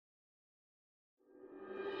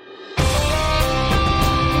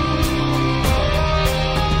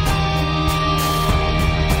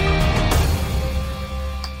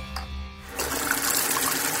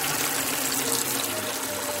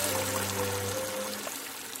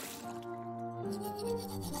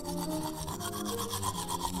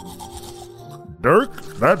Dirk,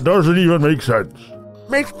 that doesn't even make sense.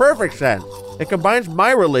 Makes perfect sense. It combines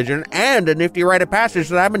my religion and a nifty rite of passage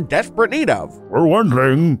that I'm in desperate need of. For one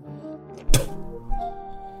thing,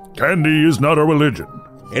 candy is not a religion.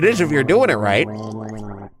 It is if you're doing it right.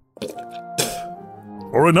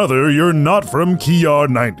 For another, you're not from Kiar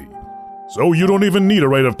 90. So you don't even need a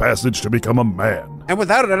rite of passage to become a man. And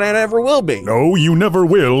without it, I never will be. No, you never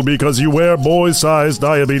will because you wear boy-sized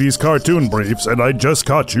diabetes cartoon briefs and I just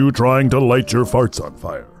caught you trying to light your farts on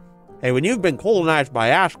fire. Hey, when you've been colonized by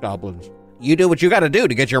ash goblins, you do what you gotta do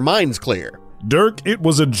to get your minds clear. Dirk, it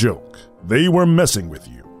was a joke. They were messing with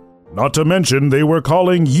you. Not to mention, they were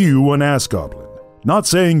calling you an ass goblin. Not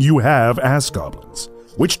saying you have ass goblins.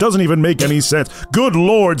 Which doesn't even make any sense. Good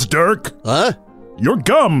lords, Dirk! Huh? Your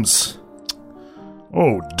gums!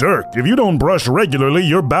 Oh, Dirk, if you don't brush regularly,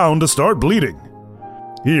 you're bound to start bleeding.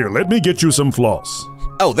 Here, let me get you some floss.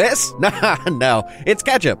 Oh, this? No, it's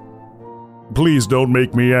ketchup. Please don't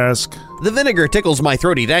make me ask. The vinegar tickles my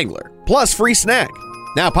throaty dangler. Plus free snack.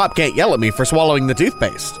 Now Pop can't yell at me for swallowing the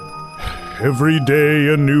toothpaste. Every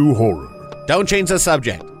day a new horror. Don't change the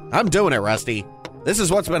subject. I'm doing it, Rusty. This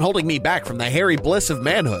is what's been holding me back from the hairy bliss of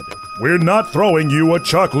manhood. We're not throwing you a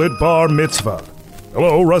chocolate bar mitzvah.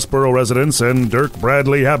 Hello, Rustboro residents and Dirk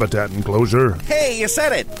Bradley Habitat Enclosure. Hey, you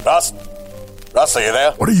said it! Russ, are you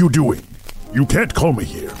there? What are you doing? You can't call me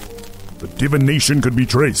here. The divination could be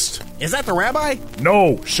traced. Is that the rabbi?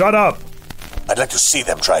 No, shut up! I'd like to see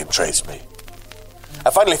them try and trace me.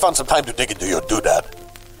 I finally found some time to dig into your doodad.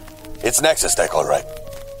 It's Nexus tech, all right.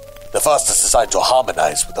 The first is designed to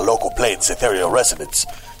harmonize with the local plane's ethereal resonance.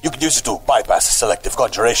 You can use it to bypass a selective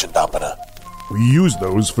conjuration dampener. We use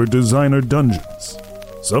those for designer dungeons.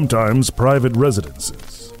 Sometimes private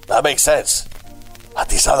residences. That makes sense. But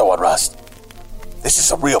this other one, Rust. This is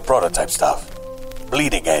some real prototype stuff.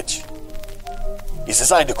 Bleeding edge. It's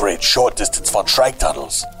designed to create short-distance von Schreck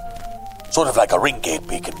tunnels. Sort of like a ring gate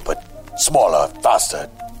beacon, but smaller, faster,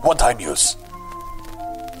 one-time use.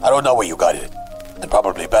 I don't know where you got it. And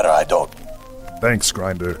probably better I don't. Thanks,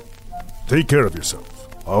 Grinder. Take care of yourself.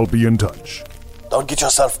 I'll be in touch. Don't get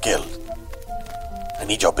yourself killed. I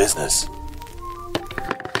need your business.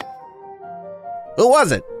 Who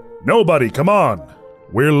was it? Nobody, come on.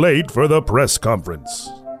 We're late for the press conference.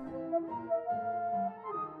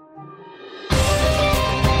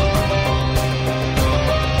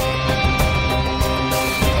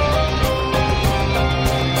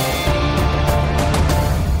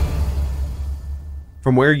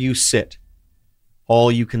 From where you sit,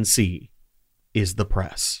 all you can see is the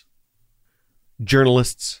press.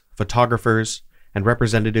 Journalists, photographers, and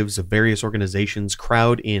representatives of various organizations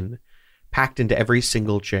crowd in, packed into every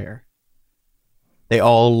single chair. They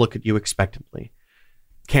all look at you expectantly.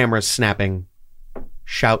 Cameras snapping,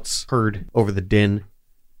 shouts heard over the din,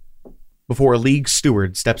 before a league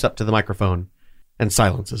steward steps up to the microphone and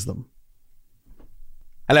silences them.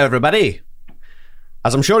 Hello, everybody.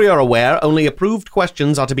 As I'm sure you're aware, only approved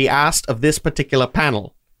questions are to be asked of this particular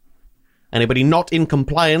panel. Anybody not in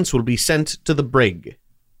compliance will be sent to the brig.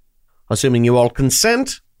 Assuming you all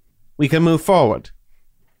consent, we can move forward.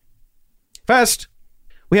 First,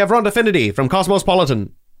 we have Ron Affinity from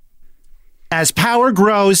Cosmopolitan. As power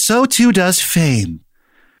grows, so too does fame.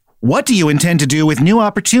 What do you intend to do with new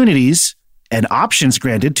opportunities and options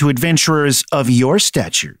granted to adventurers of your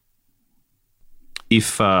stature?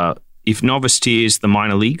 If Novice Tier is the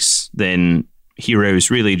minor leagues, then Hero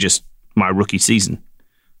is really just my rookie season.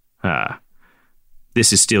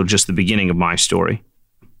 This is still just the beginning of my story.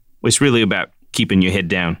 It's really about keeping your head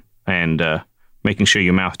down and making sure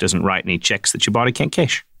your mouth doesn't write any checks that your body can't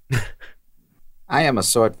cash. I am a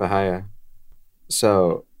sword for hire.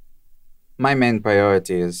 So my main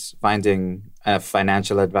priority is finding a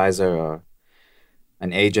financial advisor or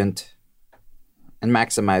an agent and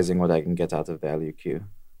maximizing what I can get out of the LUQ.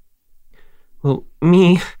 Well,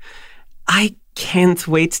 me, I can't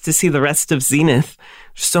wait to see the rest of Zenith.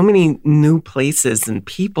 There's so many new places and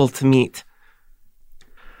people to meet.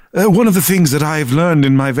 One of the things that I've learned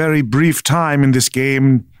in my very brief time in this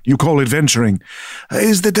game you call adventuring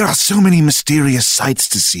is that there are so many mysterious sights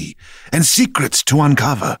to see and secrets to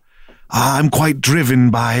uncover. I'm quite driven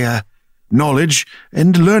by knowledge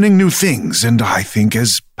and learning new things, and I think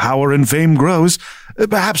as power and fame grows,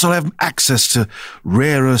 perhaps I'll have access to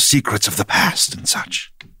rarer secrets of the past and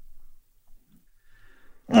such.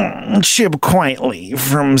 Chib quietly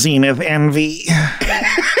from Zenith Envy.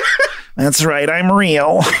 That's right, I'm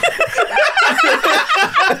real.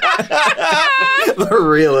 The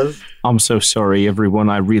realist. I'm so sorry, everyone.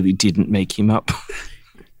 I really didn't make him up.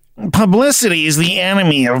 Publicity is the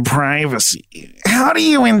enemy of privacy. How do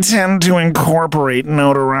you intend to incorporate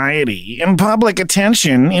notoriety and public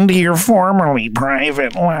attention into your formerly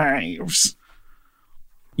private lives?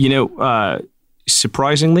 You know,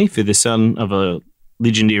 surprisingly, for the son of a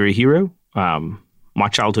legendary hero, my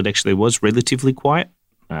childhood actually was relatively quiet.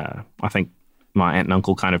 I think my aunt and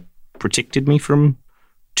uncle kind of protected me from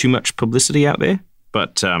too much publicity out there.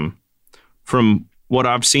 But from what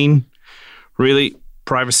I've seen, really,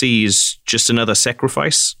 privacy is just another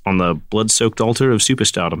sacrifice on the blood-soaked altar of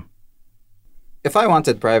superstardom. If I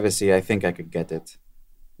wanted privacy, I think I could get it.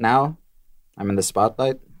 Now, I'm in the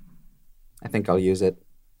spotlight. I think I'll use it.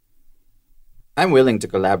 I'm willing to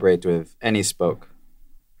collaborate with any spoke.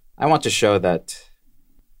 I want to show that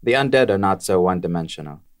the undead are not so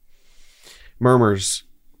one-dimensional. Murmurs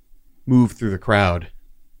move through the crowd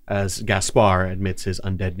as Gaspar admits his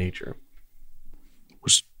undead nature.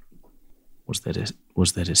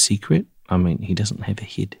 Was that a secret? I mean, he doesn't have a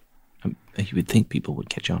head. You would think people would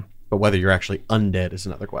catch on. But whether you're actually undead is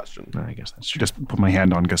another question. I guess that's true. Just put my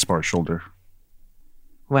hand on Gaspar's shoulder.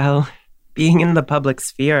 Well, being in the public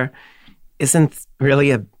sphere isn't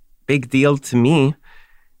really a big deal to me.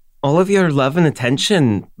 All of your love and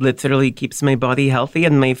attention literally keeps my body healthy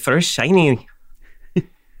and my fur shiny.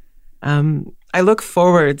 I look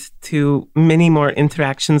forward to many more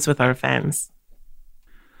interactions with our fans.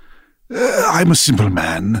 I'm a simple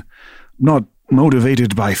man, not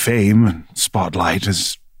motivated by fame. Spotlight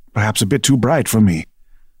is perhaps a bit too bright for me.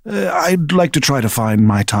 I'd like to try to find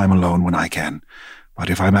my time alone when I can. But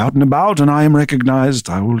if I'm out and about and I am recognized,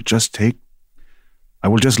 I will just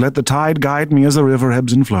let the tide guide me as the river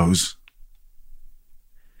ebbs and flows.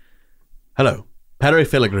 Hello, Perry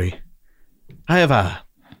Filigree. I have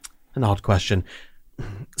an odd question.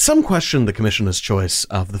 Some question the Commissioner's choice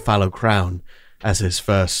of the Fallow Crown as his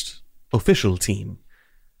first official team.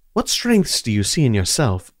 What strengths do you see in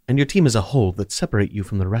yourself and your team as a whole that separate you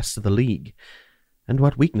from the rest of the League? And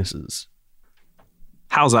what weaknesses?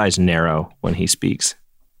 Hal's eyes narrow when he speaks.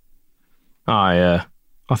 I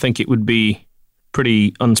think it would be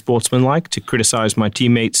pretty unsportsmanlike to criticize my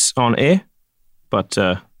teammates on air, but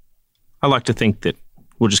I like to think that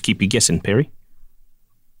we'll just keep you guessing, Perry.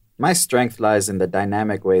 My strength lies in the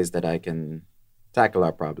dynamic ways that I can tackle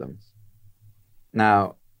our problems.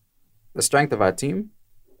 Now, the strength of our team,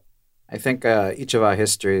 I think each of our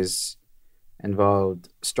histories involved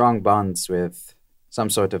strong bonds with some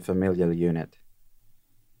sort of familial unit.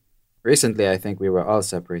 Recently, I think we were all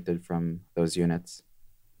separated from those units.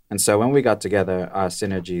 And so when we got together, our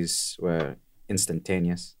synergies were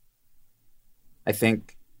instantaneous. I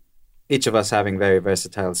think each of us having very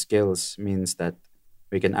versatile skills means that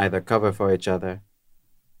we can either cover for each other,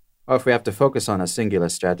 or if we have to focus on a singular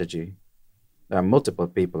strategy, there are multiple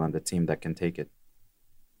people on the team that can take it.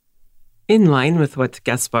 In line with what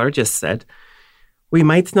Gaspar just said, we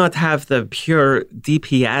might not have the pure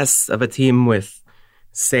DPS of a team with,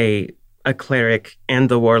 say, a cleric and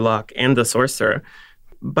a warlock and a sorcerer,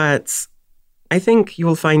 but I think you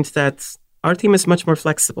will find that our team is much more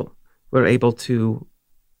flexible. We're able to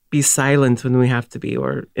be silent when we have to be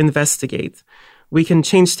or investigate. We can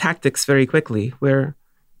change tactics very quickly.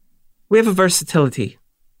 We have a versatility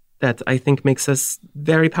that I think makes us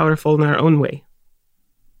very powerful in our own way.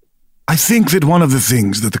 I think that one of the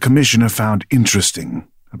things that the Commissioner found interesting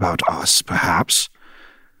about us, perhaps,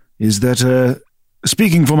 is that,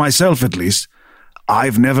 speaking for myself at least,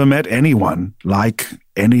 I've never met anyone like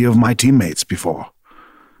any of my teammates before.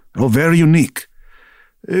 They're all very unique.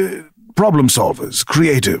 Problem solvers,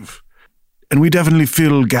 creative. And we definitely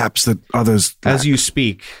fill gaps that others lack. As you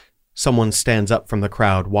speak, someone stands up from the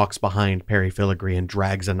crowd, walks behind Perry Filigree, and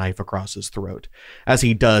drags a knife across his throat. As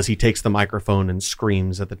he does, he takes the microphone and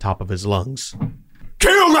screams at the top of his lungs,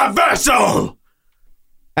 "Kill that vessel!"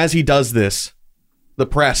 As he does this, the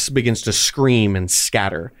press begins to scream and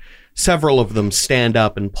scatter. Several of them stand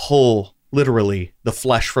up and pull, literally, the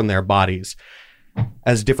flesh from their bodies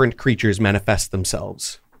as different creatures manifest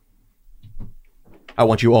themselves. I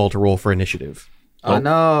want you all to roll for initiative. Oh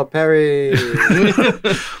no, Perry!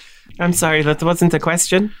 I'm sorry, that wasn't a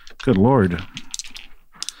question. Good Lord.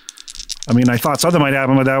 I mean, I thought something might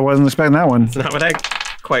happen, but I wasn't expecting that one. It's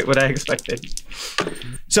not quite what I expected.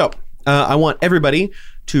 So, I want everybody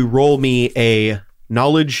to roll me a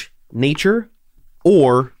knowledge nature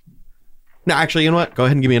or... No, actually, you know what? Go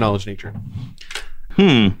ahead and give me a knowledge nature.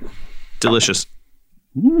 Delicious.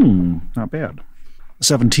 Not bad.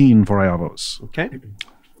 17 for Iavos. Okay.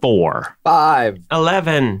 4. 5.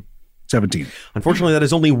 11. 17. Unfortunately, that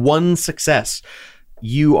is only one success.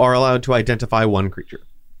 You are allowed to identify one creature.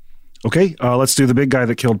 Okay, let's do the big guy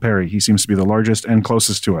that killed Perry. He seems to be the largest and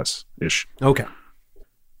closest to us-ish. Okay.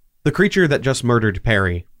 The creature that just murdered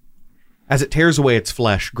Perry, as it tears away its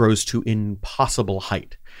flesh, grows to impossible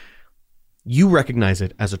height. You recognize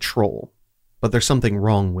it as a troll, but there's something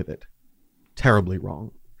wrong with it. Terribly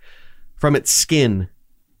wrong. From its skin,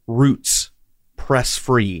 roots press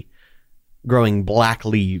free, growing black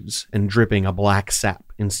leaves and dripping a black sap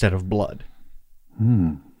instead of blood.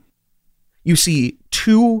 You see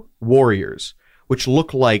 2 warriors, which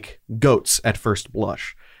look like goats at first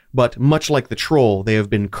blush, but much like the troll, they have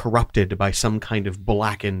been corrupted by some kind of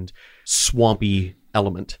blackened, swampy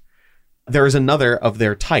element. There is another of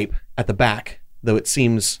their type at the back, though it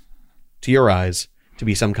seems, to your eyes, to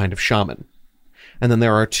be some kind of shaman. And then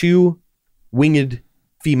there are 2 winged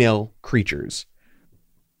female creatures.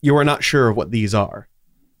 You are not sure of what these are,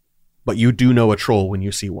 but you do know a troll when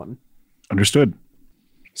you see one. Understood.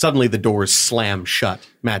 Suddenly the doors slam shut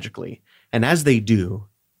magically, and as they do,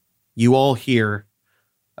 you all hear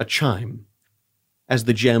a chime as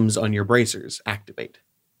the gems on your bracers activate.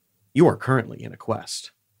 You are currently in a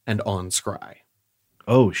quest and on scry.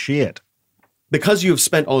 Oh, shit. Because you have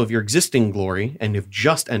spent all of your existing glory and have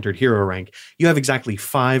just entered hero rank, you have exactly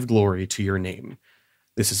 5 glory to your name.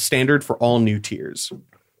 This is standard for all new tiers.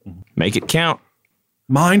 Make it count.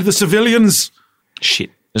 Mind the civilians!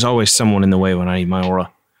 Shit. There's always someone in the way when I need my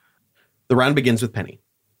aura. The round begins with Penny.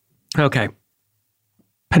 Okay.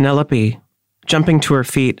 Penelope, jumping to her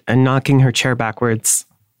feet and knocking her chair backwards,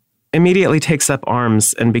 immediately takes up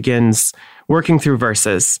arms and begins working through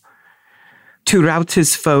verses. To rout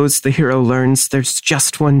his foes, the hero learns there's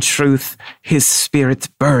just one truth. His spirit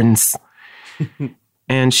burns.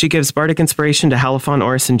 And she gives bardic inspiration to Halifon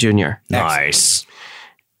Orison Jr. Nice.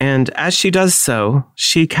 And as she does so,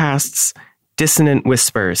 she casts Dissonant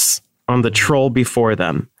Whispers on the troll before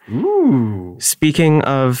them. Ooh. Speaking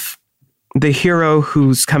of the hero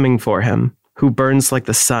who's coming for him, who burns like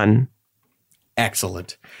the sun.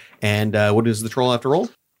 Excellent. And what does the troll have to roll?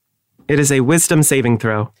 It is a wisdom saving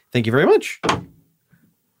throw. Thank you very much.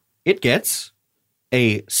 It gets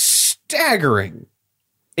a staggering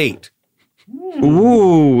 8.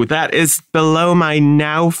 Ooh, that is below my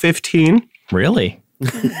now 15. Really?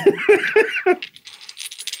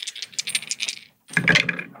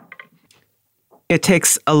 It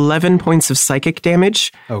takes 11 points of psychic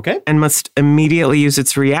damage. Okay. And must immediately use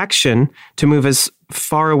its reaction to move as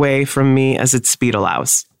far away from me as its speed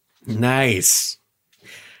allows. Nice.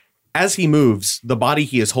 As he moves, the body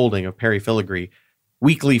he is holding of Perry Filigree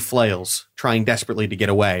weakly flails, trying desperately to get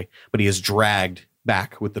away, but he is dragged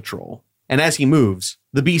back with the troll. And as he moves,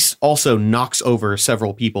 the beast also knocks over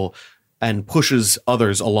several people and pushes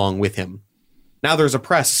others along with him. Now there's a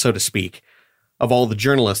press, so to speak, of all the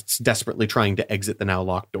journalists desperately trying to exit the now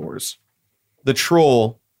locked doors. The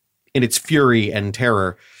troll, in its fury and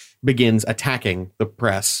terror, begins attacking the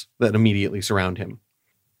press that immediately surround him.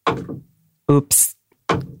 Oops.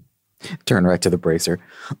 Turn right to the bracer.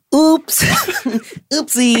 Oops.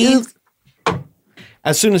 Oopsie.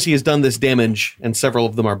 As soon as he has done this damage, and several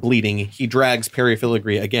of them are bleeding, he drags Perry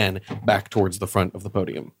Filigree again back towards the front of the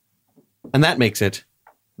podium. And that makes it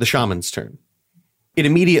the shaman's turn. It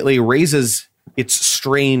immediately raises its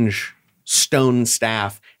strange stone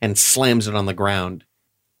staff and slams it on the ground.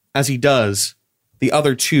 As he does, the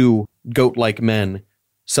other 2 goat-like men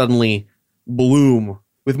suddenly bloom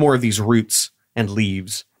with more of these roots and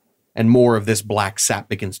leaves, and more of this black sap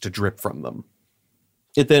begins to drip from them.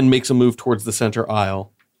 It then makes a move towards the center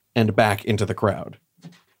aisle and back into the crowd.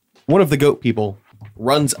 One of the goat people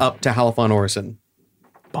runs up to Halifon Orison.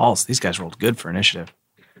 Balls, these guys rolled good for initiative.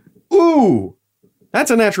 Ooh!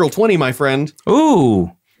 That's a natural 20, my friend.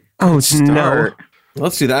 Ooh. Oh, no.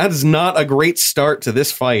 Let's do that. That is not a great start to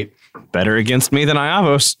this fight. Better against me than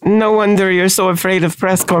Iavos. No wonder you're so afraid of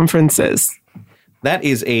press conferences. That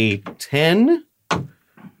is a 10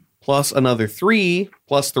 plus another 3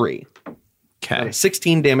 plus 3. Okay.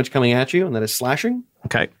 16 damage coming at you, and that is slashing.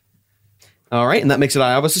 Okay. All right, and that makes it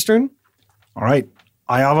Iavos' turn. All right.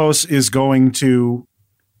 Iavos is going to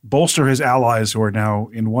bolster his allies who are now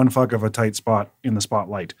in one fuck of a tight spot in the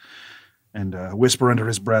spotlight and whisper under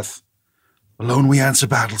his breath, Alone we answer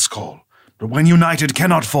battle's call, but when united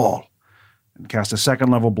cannot fall. And cast a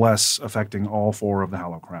 2nd level bless affecting all 4 of the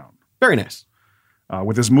Hallow Crown. Very nice.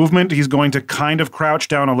 With his movement, he's going to kind of crouch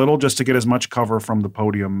down a little just to get as much cover from the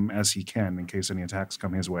podium as he can in case any attacks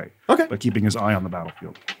come his way. Okay. But keeping his eye on the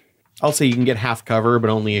battlefield. I'll say you can get half cover,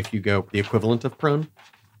 but only if you go the equivalent of prone.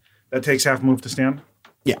 That takes half move to stand?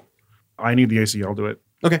 Yeah. I need the AC, I'll do it.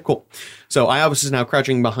 Okay, cool. So Iavos is now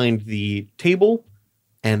crouching behind the table,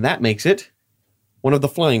 and that makes it one of the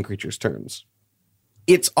flying creature's turns.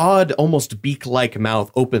 Its odd, almost beak-like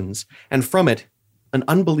mouth opens, and from it an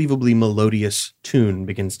unbelievably melodious tune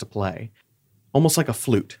begins to play, almost like a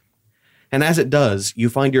flute. And as it does, you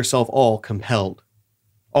find yourself all compelled.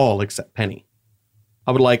 All except Penny.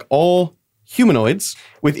 I would like all humanoids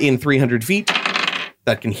within 300 feet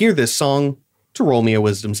that can hear this song to roll me a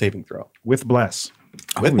wisdom saving throw. With bless.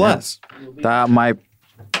 With bless. That might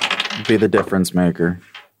be the difference maker.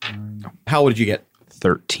 How did you get?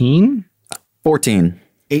 13? 14.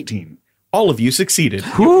 18. All of you succeeded.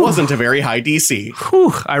 It wasn't a very high DC.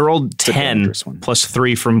 Whew, I rolled a 10 dangerous one. plus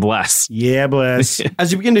 3 from Bless. Yeah, bless.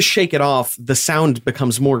 As you begin to shake it off, the sound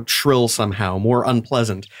becomes more shrill somehow, more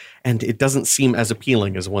unpleasant, and it doesn't seem as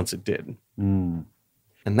appealing as once it did. And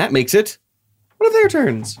that makes it one of their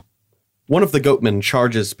turns. One of the goatmen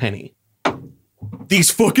charges Penny. These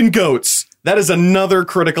fucking goats! That is another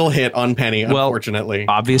critical hit on Penny, Well, unfortunately.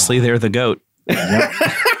 Obviously, they're the goat.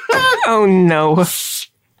 Oh no.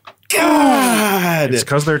 God! It's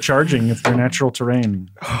because they're charging. It's their natural terrain.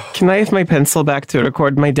 Can I have my pencil back to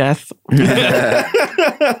record my death?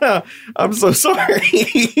 I'm so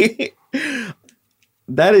sorry.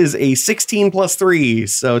 That is a 16 plus 3,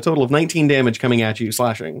 so a total of 19 damage coming at you,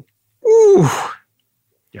 slashing. Ooh.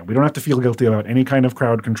 Yeah, we don't have to feel guilty about any kind of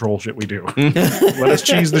crowd control shit we do. Let us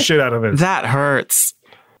cheese the shit out of it. That hurts.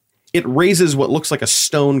 It raises what looks like a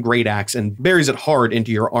stone great axe and buries it hard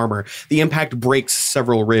into your armor. The impact breaks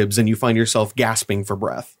several ribs, and you find yourself gasping for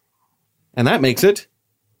breath. And that makes it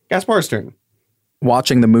Gaspar's turn.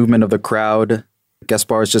 Watching the movement of the crowd,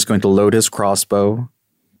 Gaspar is just going to load his crossbow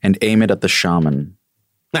and aim it at the shaman.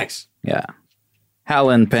 Nice. Yeah. Hal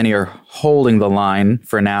and Penny are holding the line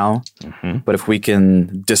for now, but if we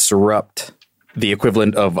can disrupt the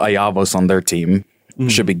equivalent of Ayavos on their team,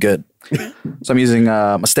 should be good. So I'm using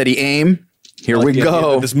a steady aim. Here we The idea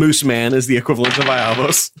go. that This moose man is the equivalent of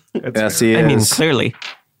Iavos. Yes, he is. I mean, clearly.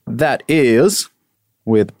 That is,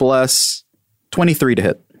 with bless, 23 to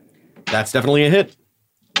hit. That's definitely a hit.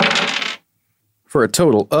 For a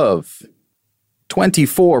total of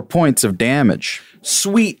 24 points of damage.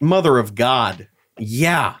 Sweet mother of God.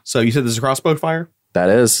 Yeah. So you said this is a crossbow fire? That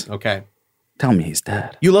is. Okay. Tell me he's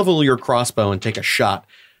dead. You level your crossbow and take a shot.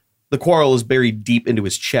 The quarrel is buried deep into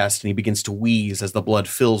his chest, and he begins to wheeze as the blood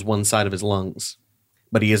fills one side of his lungs.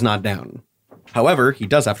 But he is not down. However, he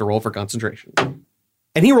does have to roll for concentration.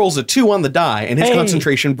 And he rolls a 2 on the die, and his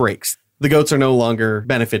concentration breaks. The goats are no longer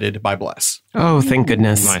benefited by bless. Oh, thank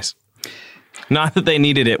goodness. Nice. Not that they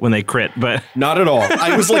needed it when they crit, but Not at all.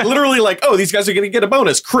 I was like literally like, oh, these guys are going to get a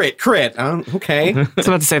bonus. Crit. Okay. I was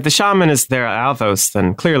about to say, if the shaman is their Alvos,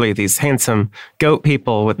 then clearly these handsome goat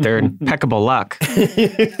people with their impeccable luck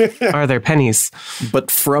are their pennies. But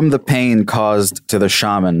from the pain caused to the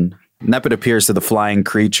shaman, Nepet appears to the flying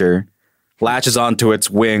creature, latches onto its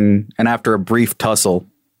wing, and after a brief tussle,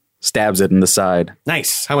 stabs it in the side.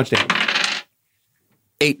 Nice. How much damage?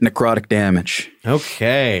 8 necrotic damage.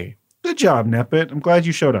 Okay. Good job, Nepet. I'm glad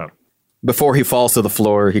you showed up. Before he falls to the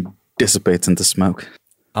floor, he dissipates into smoke.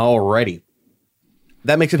 Alrighty.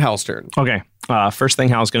 That makes it Hal's turn. okay. First thing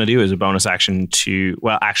Hal's going to do is a bonus action to,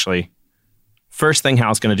 well, actually, first thing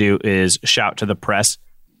Hal's going to do is shout to the press,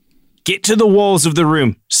 get to the walls of the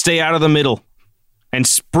room, stay out of the middle, and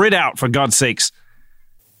spread out for God's sakes.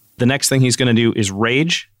 The next thing he's going to do is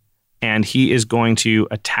rage, and he is going to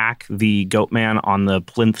attack the goat man on the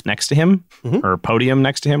plinth next to him, or podium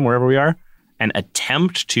next to him, wherever we are, and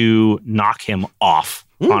attempt to knock him off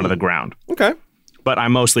onto the ground. Okay. But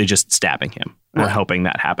I'm mostly just stabbing him and hoping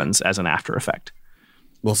that happens as an after effect.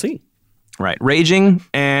 We'll see. Right. Raging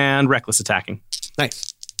and reckless attacking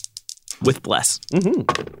Nice. with bless.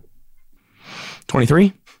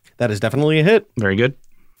 23. That is definitely a hit. Very good.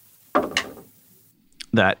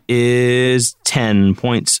 That is 10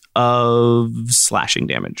 points of slashing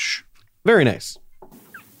damage. Very nice.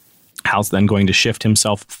 Hal's then going to shift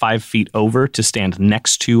himself 5 feet over to stand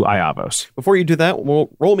next to Iavos. Before you do that,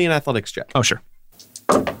 roll me an athletics check. Oh, sure.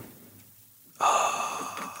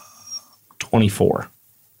 24.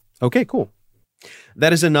 Okay, cool.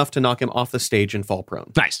 That is enough to knock him off the stage and fall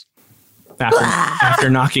prone. Nice. After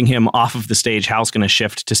knocking him off of the stage, Hal's going to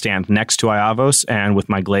shift to stand next to Iavos, and with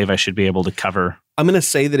my glaive, I should be able to cover. I'm going to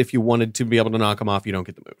say that if you wanted to be able to knock him off, you don't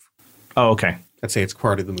get the move. Oh, okay. I'd say it's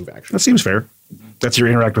part of the move action. That seems fair. That's your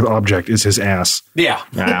interact with object, is his ass. Yeah.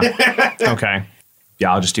 Yeah. Okay.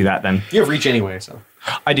 Yeah, I'll just do that then. You have reach anyway, so.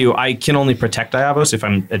 I do. I can only protect Iavos if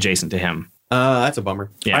I'm adjacent to him. That's a bummer.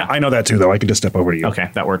 Yeah. I know that too, though. I can just step over to you. Okay,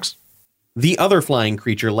 that works. The other flying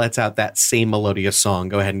creature lets out that same melodious song.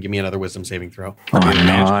 Go ahead and give me another wisdom saving throw. Oh,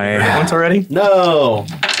 no. Once already? No.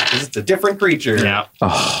 It's a different creature. Yeah.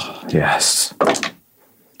 Oh, yes.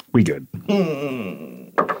 We good.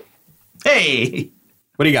 Hey.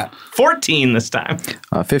 What do you got? 14 this time.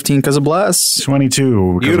 15 because of bless. 22.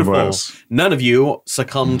 'cause of Beautiful. us. None of you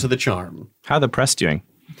succumb to the charm. How are the press doing?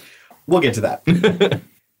 We'll get to that.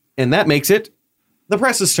 And that makes it the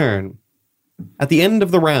press's turn. At the end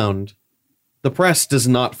of the round, the press does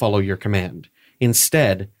not follow your command.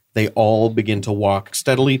 Instead, they all begin to walk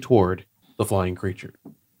steadily toward the flying creature.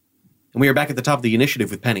 And we are back at the top of the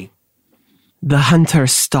initiative with Penny. The hunter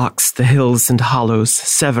stalks the hills and hollows,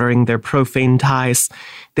 severing their profane ties.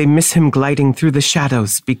 They miss him gliding through the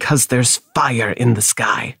shadows because there's fire in the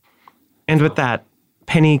sky. And with that,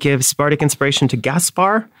 Penny gives Bardic Inspiration to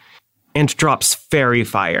Gaspar and drops Fairy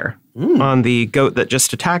Fire on the goat that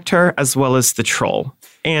just attacked her, as well as the troll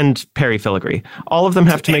and Perry Filigree. All of them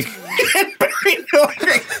have to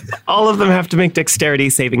make dexterity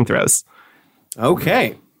saving throws.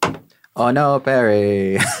 Okay. Oh no,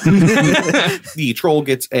 Perry. The troll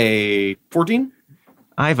gets a 14.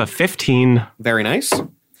 I have a 15. Very nice.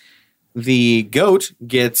 The goat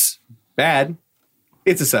gets bad.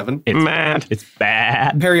 It's a 7. It's Mad. It's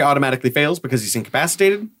bad. Perry automatically fails because he's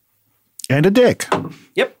incapacitated. And a dick.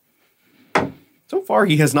 Yep. So far,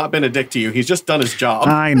 he has not been a dick to you. He's just done his job.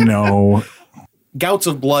 I know. Gouts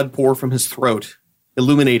of blood pour from his throat,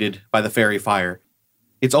 illuminated by the fairy fire.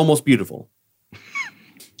 It's almost beautiful.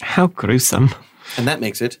 How gruesome. And that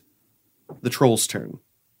makes it the troll's turn.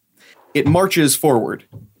 It marches forward,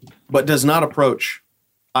 but does not approach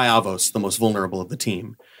Iavos, the most vulnerable of the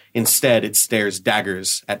team. Instead, it stares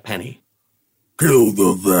daggers at Penny. Kill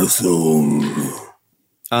the vessel.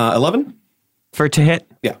 11? For to hit,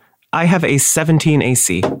 Yeah. I have a 17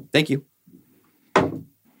 AC. Thank you.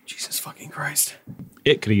 Jesus fucking Christ.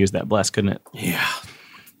 It could have used that bless, couldn't it? Yeah.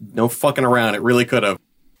 No fucking around. It really could have.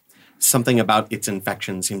 Something about its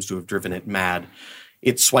infection seems to have driven it mad.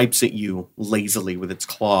 It swipes at you lazily with its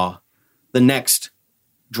claw. The next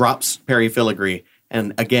drops Perry Filigree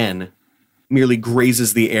and again merely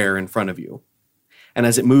grazes the air in front of you. And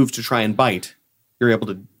as it moves to try and bite, you're able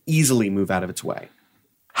to easily move out of its way.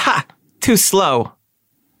 Ha! Too slow.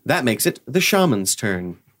 That makes it the shaman's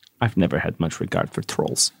turn. I've never had much regard for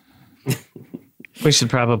trolls. We should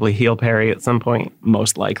probably heal Perry at some point.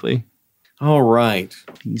 Most likely. All right.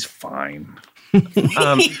 He's fine.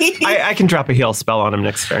 I can drop a heal spell on him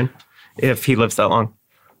next turn if he lives that long.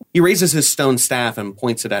 He raises his stone staff and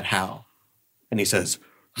points it at Hal. And he says,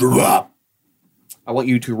 "Drop." I want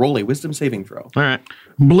you to roll a wisdom saving throw. All right.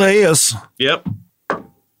 Blaze. Yep.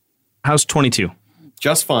 How's 22?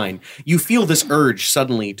 Just fine. You feel this urge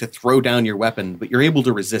suddenly to throw down your weapon, but you're able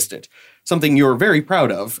to resist it. Something you're very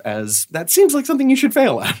proud of, as that seems like something you should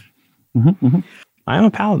fail at. I am a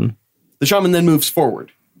paladin. The shaman then moves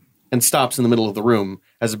forward and stops in the middle of the room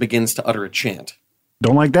as it begins to utter a chant.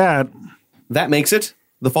 Don't like that. That makes it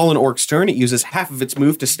the fallen orc's turn. It uses half of its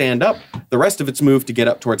move to stand up, the rest of its move to get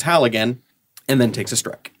up towards Hal again, and then takes a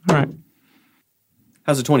strike. All right.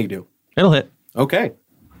 How's a 20 do? It'll hit. Okay.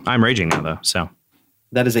 I'm raging now, though, so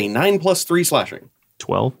That is a 9 plus 3 slashing.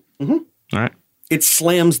 12. Mm-hmm. All right. It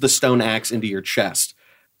slams the stone axe into your chest,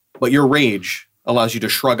 but your rage allows you to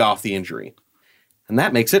shrug off the injury. And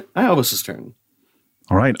that makes it Iavos' turn.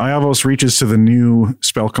 All right. Iavos reaches to the new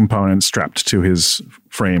spell component strapped to his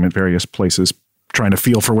frame at various places, trying to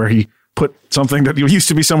feel for where he put something that used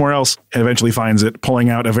to be somewhere else, and eventually finds it, pulling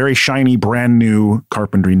out a very shiny, brand new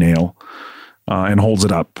carpentry nail, and holds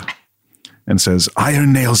it up and says,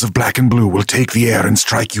 "Iron nails of black and blue will take the air and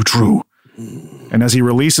strike you true." And as he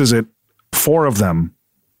releases it, 4 of them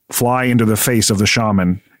fly into the face of the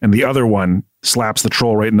shaman, and the other one slaps the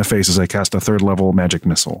troll right in the face as I cast a 3rd level magic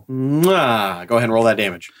missile. Mwah. Go ahead and roll that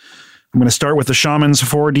damage. I'm going to start with the shaman's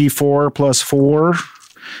 4d4 plus 4.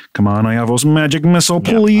 Come on, Iavos magic missile,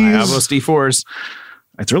 please. I have those D4s.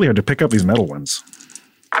 It's really hard to pick up these metal ones.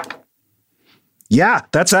 Yeah,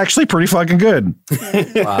 that's actually pretty fucking good.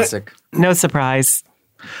 Classic. No surprise.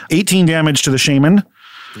 18 damage to the shaman,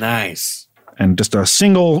 Nice. and just a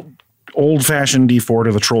single old-fashioned d4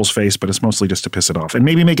 to the troll's face, but it's mostly just to piss it off. And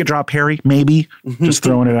maybe make it drop Harry, maybe. Just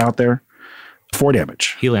throwing it out there. 4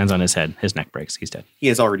 damage. He lands on his head. His neck breaks. He's dead. He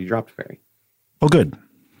has already dropped Perry. Oh, good.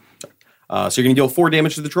 So you're going to deal 4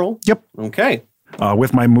 damage to the troll? Yep. Okay.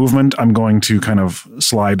 With my movement, I'm going to kind of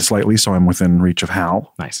slide slightly so I'm within reach of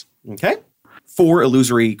Hal. Nice. Okay. 4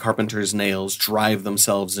 illusory carpenter's nails drive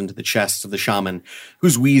themselves into the chest of the shaman,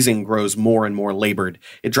 whose wheezing grows more and more labored.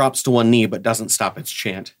 It drops to one knee but doesn't stop its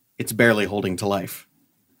chant. It's barely holding to life.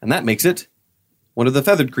 And that makes it one of the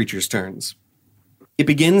feathered creature's turns. It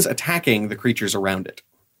begins attacking the creatures around it.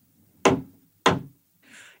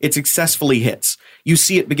 It successfully hits. You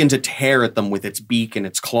see it begin to tear at them with its beak and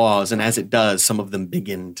its claws, and as it does, some of them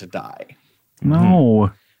begin to die.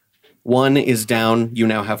 No. One is down. You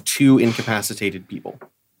now have 2 incapacitated people.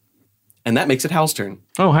 And that makes it Hal's turn.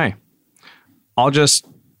 Oh, hey. I'll just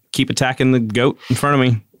keep attacking the goat in front of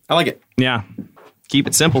me. I like it. Yeah. Keep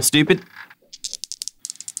it simple, stupid.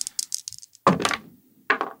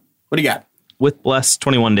 What do you got? With Bless,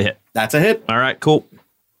 21 to hit. That's a hit. All right, cool.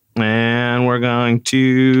 And we're going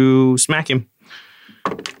to smack him.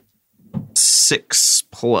 6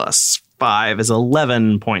 plus 5 is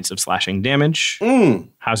 11 points of slashing damage.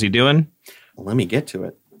 How's he doing? Well, let me get to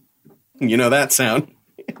it. You know that sound.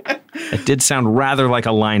 It did sound rather like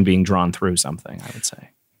a line being drawn through something, I would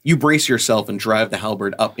say. You brace yourself and drive the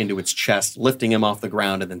halberd up into its chest, lifting him off the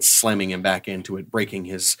ground and then slamming him back into it, breaking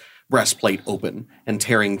his breastplate open and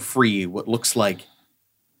tearing free what looks like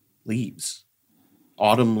leaves,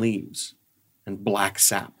 autumn leaves, and black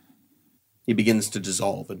sap. He begins to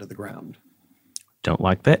dissolve into the ground. Don't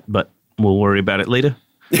like that, but we'll worry about it later.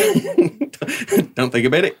 Don't think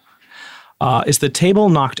about it. Is the table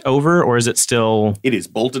knocked over, or is it still... It is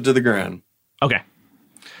bolted to the ground. Okay.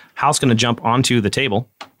 Hal's going to jump onto the table.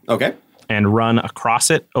 Okay. And run across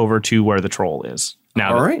it over to where the troll is.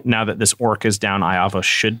 All right. Now that this orc is down, Iava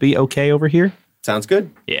should be okay over here. Sounds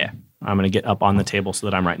good. Yeah. I'm going to get up on the table so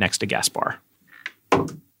that I'm right next to Gaspar.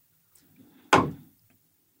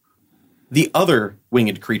 The other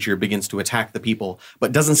winged creature begins to attack the people,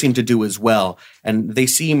 but doesn't seem to do as well, and they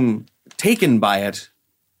seem taken by it,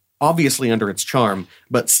 obviously under its charm,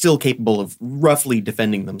 but still capable of roughly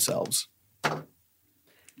defending themselves.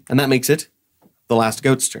 And that makes it the last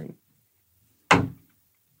goat's turn.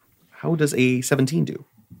 How does a 17 do?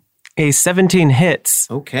 A 17 hits.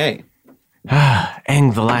 Okay.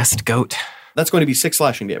 Aang the last goat. That's going to be 6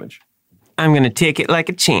 slashing damage. I'm going to take it like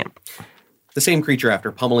a champ. The same creature,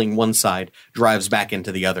 after pummeling one side, drives back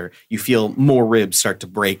into the other. You feel more ribs start to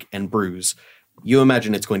break and bruise. You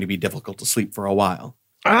imagine it's going to be difficult to sleep for a while.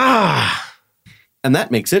 And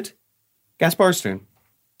that makes it Gaspar's turn.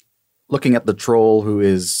 Looking at the troll who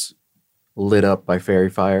is lit up by fairy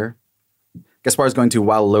fire, Gaspar is going to,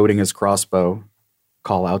 while loading his crossbow,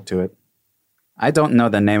 call out to it. I don't know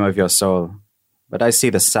the name of your soul, but I see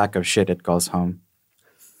the sack of shit it calls home.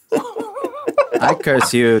 I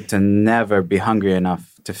curse you to never be hungry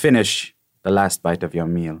enough to finish the last bite of your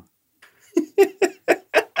meal.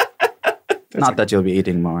 Not that you'll be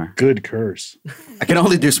eating more. Good curse. I can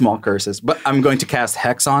only do small curses, but I'm going to cast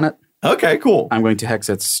Hex on it. Okay, cool. I'm going to Hex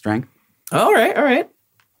its strength. All right.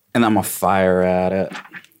 And I'm going to fire at it.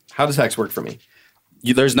 How does Hex work for me?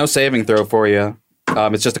 There's no saving throw for you.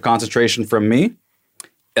 It's just a concentration from me.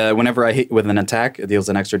 Whenever I hit with an attack, it deals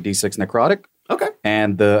an extra d6 necrotic. Okay.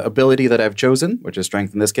 And the ability that I've chosen, which is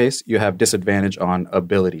strength in this case, you have disadvantage on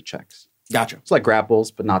ability checks. Gotcha. It's like grapples,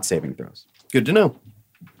 but not saving throws. Good to know.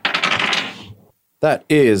 That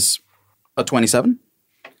is a 27.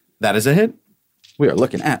 That is a hit. We are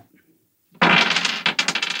looking at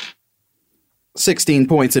 16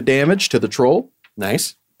 points of damage to the troll.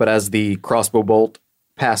 Nice. But as the crossbow bolt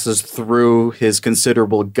passes through his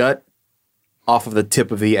considerable gut, off of the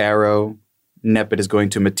tip of the arrow, Nepet is going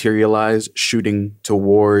to materialize, shooting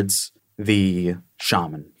towards the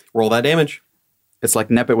shaman. Roll that damage. It's like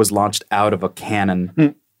Nepet was launched out of a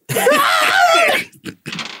cannon.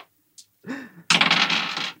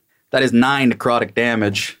 That is 9 necrotic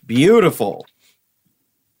damage. Beautiful.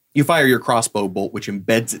 You fire your crossbow bolt, which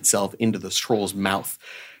embeds itself into the troll's mouth.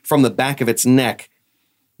 From the back of its neck,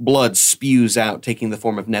 blood spews out, taking the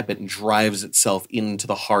form of Nepet, and drives itself into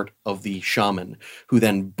the heart of the shaman, who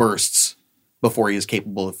then bursts before he is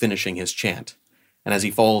capable of finishing his chant. And as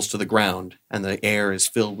he falls to the ground, and the air is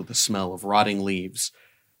filled with the smell of rotting leaves,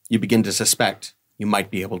 you begin to suspect you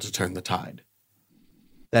might be able to turn the tide.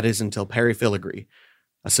 That is until Perry Filigree,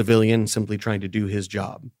 a civilian simply trying to do his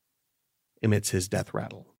job, emits his death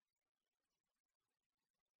rattle.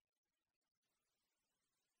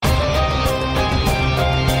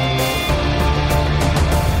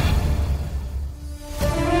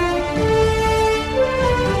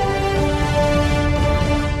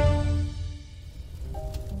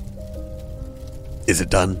 Is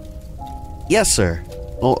it done? Yes, sir.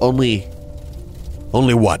 Only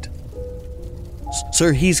what?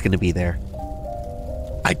 Sir, he's going to be there.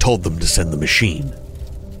 I told them to send the machine.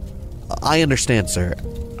 I understand, sir.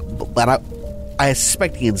 But I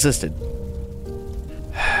suspect he insisted.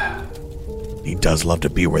 He does love to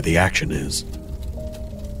be where the action is.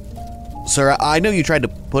 Sir, I know you tried to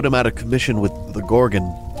put him out of commission with the Gorgon.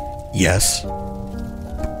 Yes?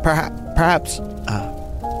 Perhaps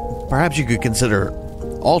you could consider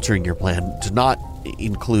altering your plan to not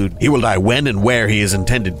include... He will die when and where he is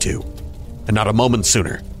intended to, and not a moment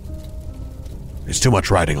sooner. There's too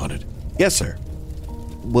much riding on it. Yes, sir.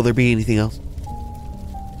 Will there be anything else?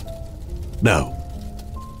 No.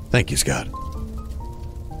 Thank you, Scott.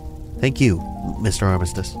 Thank you, Mr.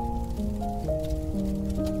 Armistice.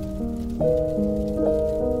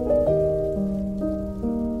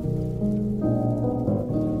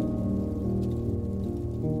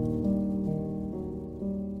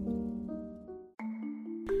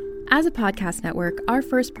 As a podcast network, our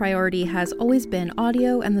first priority has always been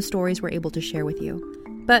audio and the stories we're able to share with you.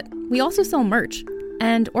 But we also sell merch,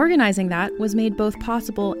 and organizing that was made both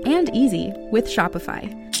possible and easy with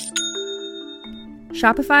Shopify.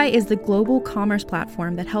 Shopify is the global commerce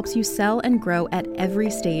platform that helps you sell and grow at every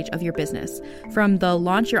stage of your business, from the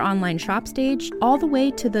launch your online shop stage all the way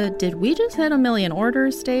to the did we just hit 1 million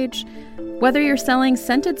orders stage. Whether you're selling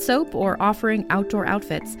scented soap or offering outdoor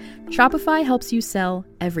outfits, Shopify helps you sell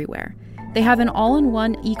everywhere. They have an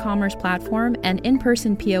all-in-one e-commerce platform and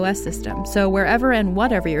in-person POS system, so wherever and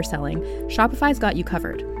whatever you're selling, Shopify's got you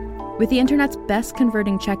covered. With the internet's best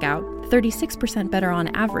converting checkout, 36% better on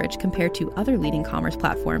average compared to other leading commerce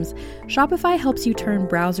platforms, Shopify helps you turn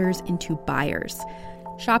browsers into buyers.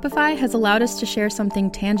 Shopify has allowed us to share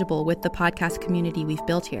something tangible with the podcast community we've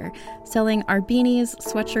built here, selling our beanies,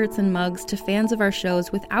 sweatshirts, and mugs to fans of our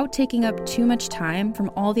shows without taking up too much time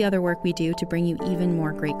from all the other work we do to bring you even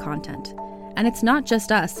more great content. And it's not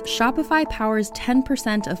just us. Shopify powers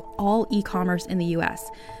 10% of all e-commerce in the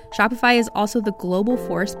US. Shopify is also the global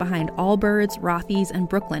force behind Allbirds, Rothy's, and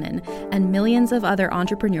Brooklinen, and millions of other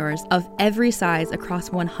entrepreneurs of every size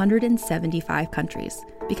across 175 countries.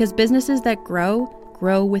 Because businesses that grow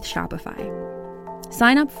with Shopify.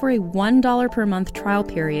 Sign up for a $1 per month trial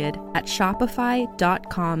period at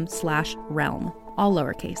shopify.com/realm, all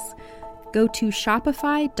lowercase. Go to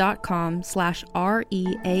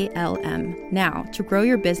shopify.com/REALM now to grow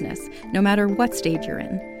your business, no matter what stage you're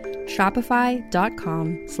in.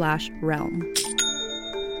 Shopify.com/realm.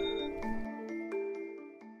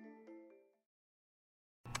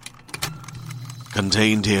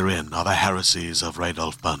 Contained herein are the heresies of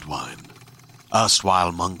Radolf Burntwine,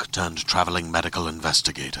 erstwhile monk turned traveling medical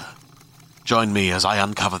investigator. Join me as I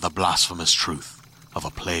uncover the blasphemous truth of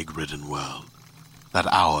a plague-ridden world, that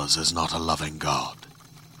ours is not a loving God,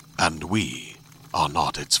 and we are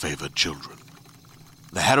not its favored children.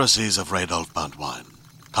 The heresies of Radolf Burntwine,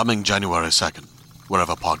 coming January 2nd,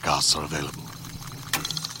 wherever podcasts are available.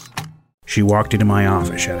 She walked into my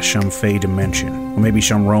office out of some fey dimension, or maybe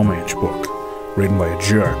some romance book, written by a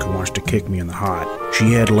jerk who wants to kick me in the heart.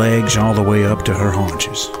 She had legs all the way up to her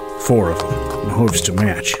haunches, 4 of them, and hooves to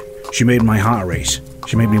match. She made my heart race.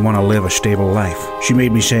 She made me want to live a stable life. She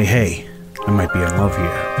made me say, hey, I might be in love here.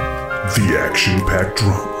 The action-packed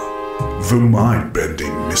drama, the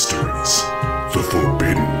mind-bending mysteries, the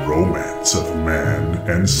forbidden romance of man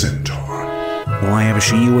and centaur. Will I ever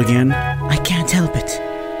see you again? I can't help it.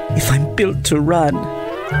 If I'm built to run.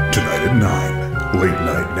 Tonight at 9, Late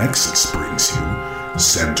Night Nexus brings you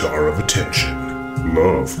Centaur of Attention.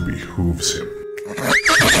 Love behooves him.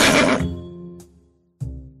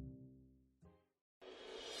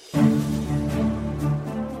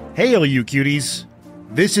 Hey, all you cuties.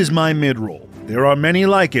 This is my mid-roll. There are many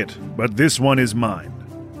like it, but this one is mine.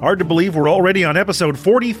 Hard to believe we're already on episode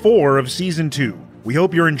 44 of Season 2. We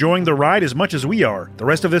hope you're enjoying the ride as much as we are. The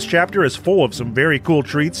rest of this chapter is full of some very cool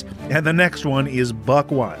treats, and the next one is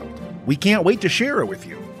buck wild. We can't wait to share it with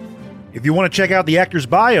you. If you want to check out the actors'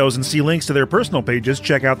 bios and see links to their personal pages,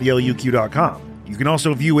 check out theluq.com. You can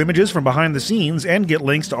also view images from behind the scenes and get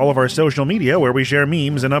links to all of our social media where we share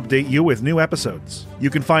memes and update you with new episodes. You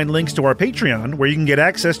can find links to our Patreon where you can get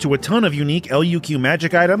access to a ton of unique LUQ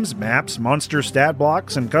magic items, maps, monster stat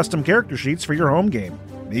blocks, and custom character sheets for your home game.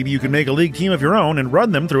 Maybe you can make a league team of your own and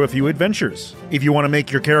run them through a few adventures. If you want to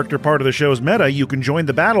make your character part of the show's meta, you can join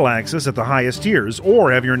the Battle Axis at the highest tiers,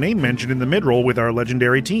 or have your name mentioned in the mid-roll with our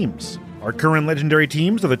legendary teams. Our current legendary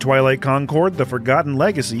teams are the Twilight Concord, the Forgotten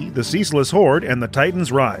Legacy, the Ceaseless Horde, and the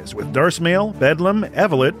Titans Rise, with Darsmail, Bedlam,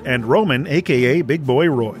 Evelett, and Roman, aka Big Boy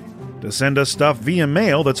Roy. To send us stuff via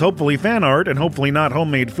mail that's hopefully fan art and hopefully not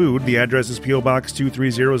homemade food, the address is P.O. Box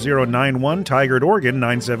 230091, Tigard, Oregon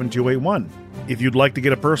 97281. If you'd like to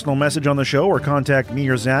get a personal message on the show or contact me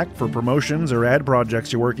or Zach for promotions or ad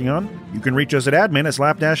projects you're working on, you can reach us at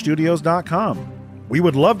admin@slapdashstudios.com. We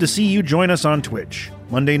would love to see you join us on Twitch.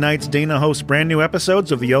 Monday nights, Dana hosts brand new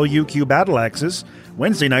episodes of the LUQ Battle Axis.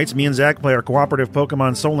 Wednesday nights, me and Zach play our cooperative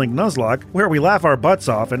Pokemon Soul Link Nuzlocke, where we laugh our butts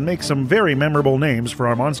off and make some very memorable names for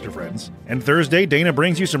our monster friends. And Thursday, Dana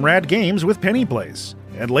brings you some rad games with Penny Plays.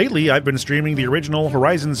 And lately, I've been streaming the original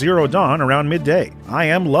Horizon Zero Dawn around midday. I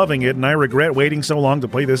am loving it, and I regret waiting so long to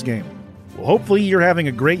play this game. Well, hopefully you're having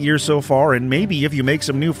a great year so far, and maybe if you make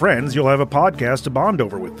some new friends, you'll have a podcast to bond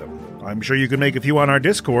over with them. I'm sure you can make a few on our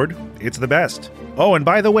Discord. It's the best. Oh, and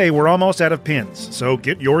by the way, we're almost out of pins, so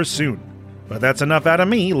get yours soon. But that's enough out of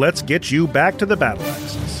me. Let's get you back to the battle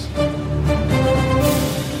axes.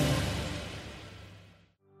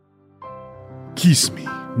 Kiss me,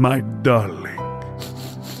 my darling.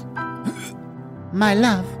 My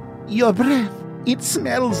love, your breath, it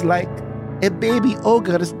smells like a baby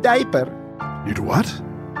ogre's diaper. It what?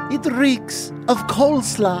 It reeks of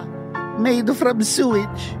coleslaw made from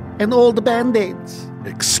sewage and old band-aids.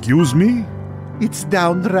 Excuse me? It's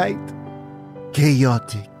downright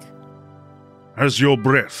chaotic. Has your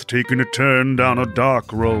breath taken a turn down a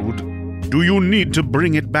dark road? Do you need to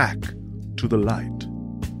bring it back to the light?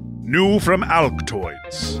 New from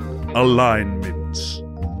Alktoids, alignments.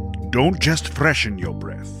 Don't just freshen your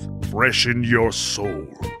breath, freshen your soul.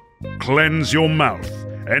 Cleanse your mouth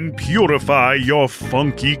and purify your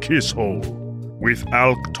funky kiss hole with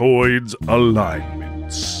Alktoids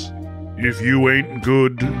alignments. If you ain't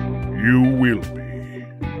good, you will be.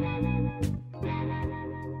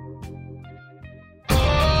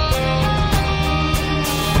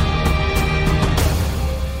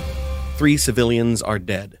 Three civilians are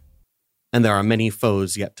dead, and there are many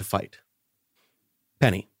foes yet to fight.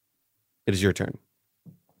 Penny, it is your turn.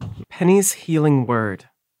 Penny's healing word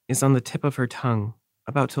is on the tip of her tongue,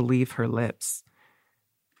 about to leave her lips,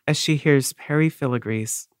 as she hears Perry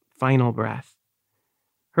Filigree's final breath.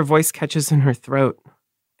 Her voice catches in her throat,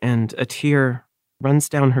 and a tear runs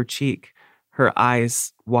down her cheek, her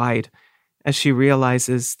eyes wide, as she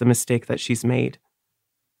realizes the mistake that she's made.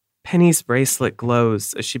 Penny's bracelet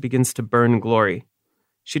glows as she begins to burn glory.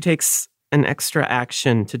 She takes an extra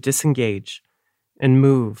action to disengage and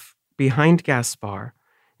move behind Gaspar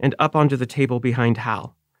and up onto the table behind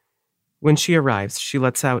Hal. When she arrives, she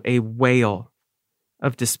lets out a wail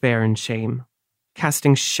of despair and shame,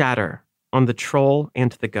 casting shatter on the troll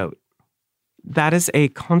and the goat. That is a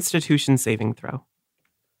Constitution saving throw.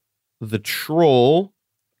 The troll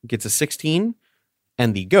gets a 16,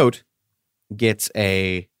 and the goat gets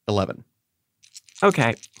a 11.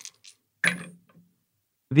 Okay.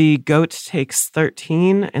 The goat takes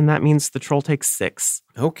 13, and that means the troll takes 6.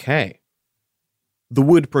 Okay. The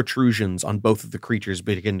wood protrusions on both of the creatures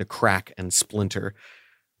begin to crack and splinter.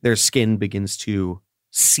 Their skin begins to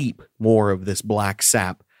seep more of this black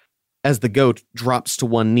sap as the goat drops to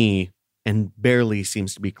one knee and barely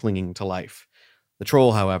seems to be clinging to life. The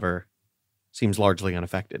troll, however, seems largely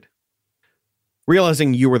unaffected.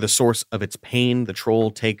 Realizing you are the source of its pain, the troll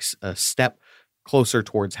takes a step closer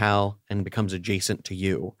towards Hal and becomes adjacent to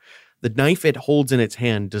you. The knife it holds in its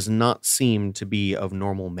hand does not seem to be of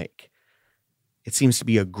normal make. It seems to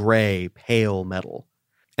be a gray, pale metal.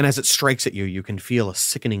 And as it strikes at you, you can feel a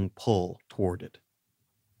sickening pull toward it.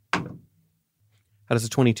 How does a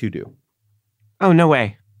 22 do? Oh, no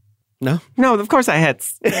way. No? No, of course I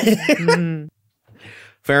hits.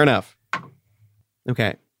 Fair enough.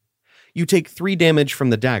 Okay. You take 3 damage from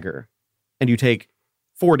the dagger, and you take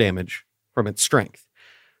 4 damage from its strength.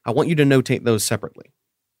 I want you to notate those separately.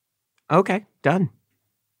 Okay, done.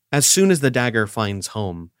 As soon as the dagger finds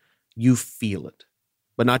home, you feel it,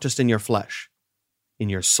 but not just in your flesh, in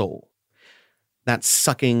your soul. That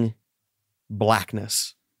sucking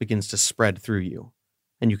blackness begins to spread through you,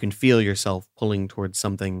 and you can feel yourself pulling towards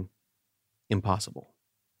something impossible.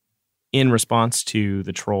 In response to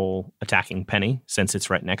the troll attacking Penny, since it's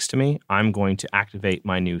right next to me, I'm going to activate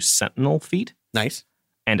my new Sentinel feat. Nice.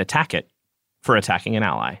 And attack it for attacking an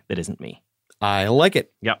ally that isn't me. I like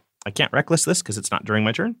it. Yep. I can't reckless this because it's not during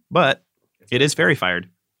my turn, but it is fairy fired.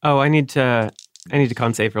 Oh, I need to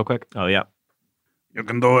con save real quick. Oh, yeah. You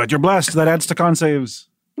can do it. You're blessed. That adds to con saves.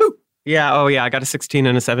 Woo! Yeah, I got a 16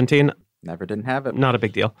 and a 17. Never didn't have it. Not a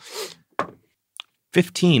big deal.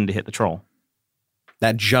 15 to hit the troll.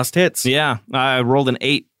 That just hits. Yeah, I rolled an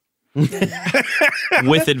 8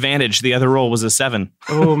 with advantage. The other roll was a 7.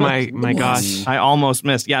 Oh my gosh. I almost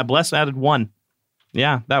missed. Yeah, bless added 1.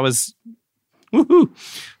 Yeah, that was woohoo.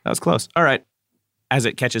 That was close. All right. As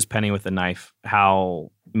it catches Penny with the knife,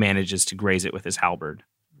 Hal manages to graze it with his halberd,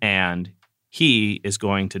 and he is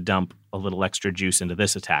going to dump a little extra juice into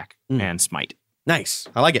this attack and smite. Nice.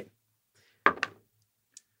 I like it.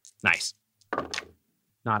 Nice.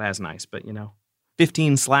 Not as nice, but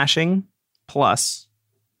 15 slashing plus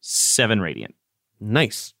 7 radiant.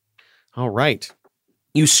 Nice. All right.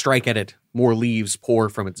 You strike at it. More leaves pour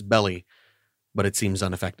from its belly, but it seems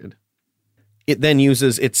unaffected. It then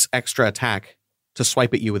uses its extra attack to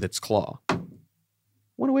swipe at you with its claw.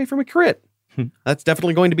 1 away from a crit. That's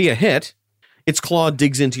definitely going to be a hit. Its claw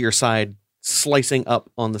digs into your side, slicing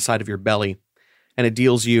up on the side of your belly, and it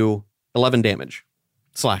deals you 11 damage,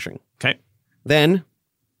 slashing. Okay. Then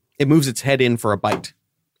it moves its head in for a bite.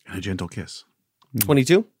 And a gentle kiss.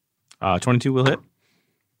 22. 22 will hit.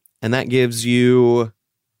 And that gives you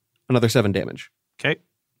another 7 damage. Okay.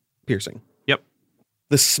 Piercing. Yep.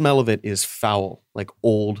 The smell of it is foul, like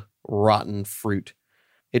old, rotten fruit.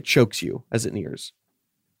 It chokes you as it nears.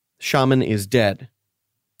 Shaman is dead.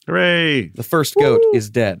 Hooray! The first goat is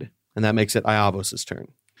dead, and that makes it Iavos' turn.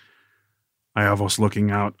 Iavos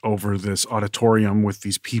looking out over this auditorium with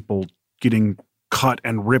these people getting cut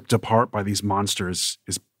and ripped apart by these monsters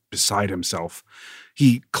is beside himself.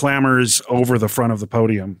 He clambers over the front of the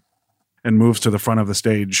podium and moves to the front of the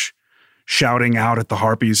stage, shouting out at the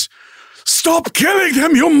harpies, "Stop killing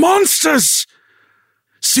them, you monsters!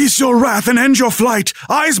 Cease your wrath and end your flight!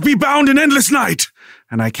 Eyes be bound in endless night!"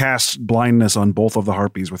 And I cast blindness on both of the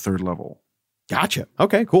harpies with 3rd level. Gotcha.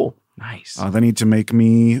 Okay, cool. Nice. They need to make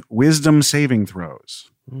me wisdom saving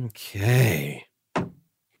throws. Okay.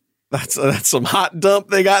 That's some hot dump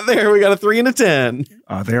they got there. We got a 3 and a 10.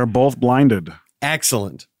 They are both blinded.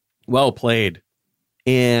 Excellent. Well played.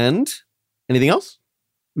 And anything else?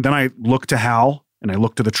 Then I look to Hal and I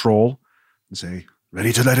look to the troll and say,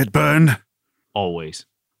 "Ready to let it burn?" Always.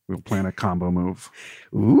 We'll plan a combo move.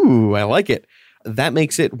 Ooh, I like it. That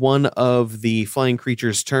makes it one of the flying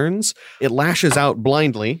creature's turns. It lashes out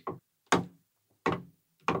blindly.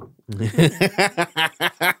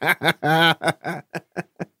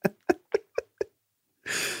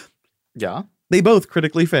 Yeah. They both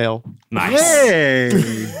critically fail. Nice. Hey!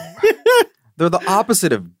 They're the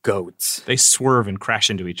opposite of goats. They swerve and crash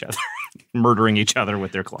into each other, murdering each other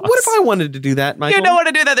with their claws. What if I wanted to do that, Michael? You don't want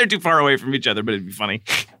to do that. They're too far away from each other, but it'd be funny.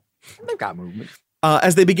 They've got movement.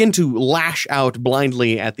 As they begin to lash out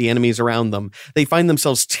blindly at the enemies around them, they find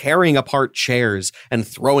themselves tearing apart chairs and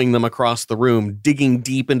throwing them across the room, digging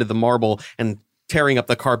deep into the marble and tearing up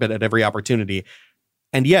the carpet at every opportunity.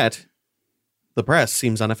 And yet, the press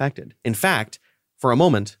seems unaffected. In fact, for a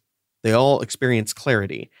moment, they all experience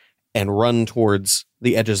clarity and run towards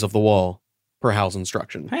the edges of the wall per Hal's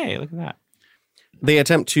instruction. Hey, look at that. They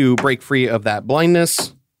attempt to break free of that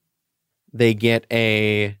blindness. They get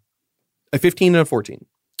a 15 and a 14.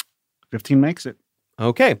 15 makes it.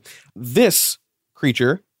 Okay. This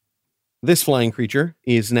creature, this flying creature,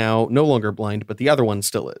 is now no longer blind, but the other one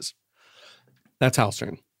still is. That's Hal's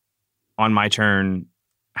turn. On my turn,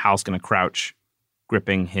 Hal's going to crouch,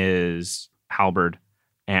 gripping his halberd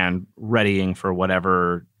and readying for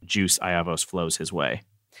whatever juice Iavos flows his way.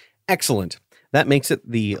 Excellent. That makes it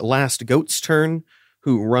the last goat's turn,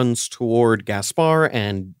 who runs toward Gaspar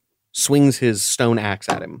and swings his stone axe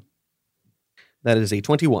at him. That is a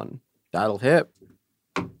 21. That'll hit.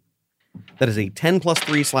 That is a 10 plus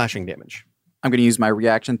 3 slashing damage. I'm going to use my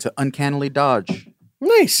reaction to uncannily dodge.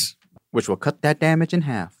 Nice. Which will cut that damage in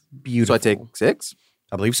half. Beautiful. So I take 6?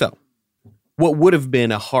 I believe so. What would have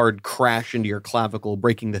been a hard crash into your clavicle,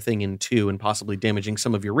 breaking the thing in two and possibly damaging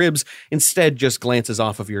some of your ribs, instead just glances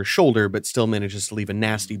off of your shoulder, but still manages to leave a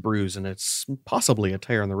nasty bruise, and it's possibly a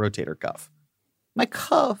tear on the rotator cuff. My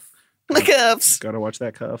cuff. My cuffs. Gotta watch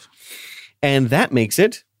that cuff. And that makes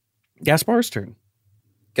it Gaspar's turn.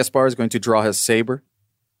 Gaspar is going to draw his saber.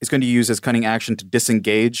 He's going to use his cunning action to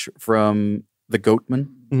disengage from the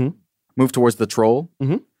goatman, move towards the troll,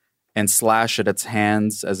 and slash at its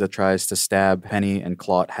hands as it tries to stab Penny and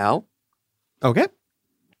Claude Hal. Okay.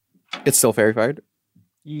 It's still fairy fired?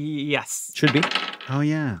 Yes. Should be. Oh,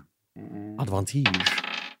 yeah. Advantage.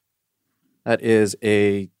 That is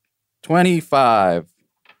a 25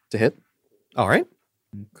 to hit. All right.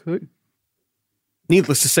 Okay.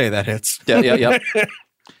 Needless to say, that hits. Yeah.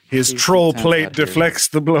 His troll plate deflects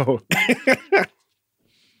the blow.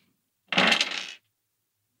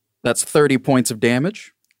 That's 30 points of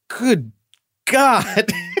damage. Good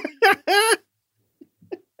God.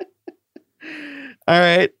 All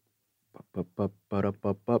right.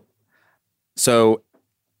 So,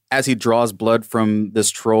 as he draws blood from this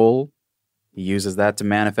troll, he uses that to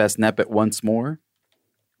manifest Nepet once more,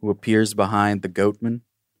 who appears behind the goatman.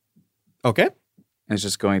 Okay. And is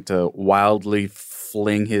just going to wildly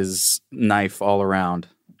fling his knife all around.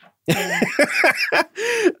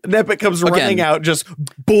 Nepet comes running out, just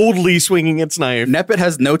boldly swinging its knife. Nepet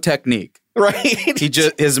has no technique. Right.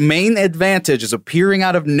 His main advantage is appearing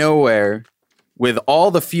out of nowhere with all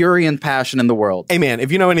the fury and passion in the world. Hey man,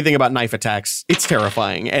 if you know anything about knife attacks, it's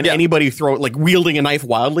terrifying. And anybody wielding a knife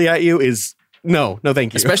wildly at you is no,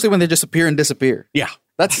 thank you. Especially when they just appear and disappear. Yeah.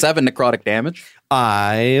 That's 7 necrotic damage.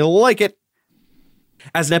 I like it.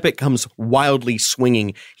 As Nepet comes wildly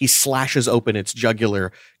swinging, he slashes open its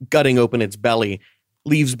jugular, gutting open its belly,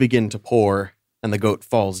 leaves begin to pour, and the goat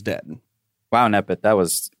falls dead. Wow, Nepet,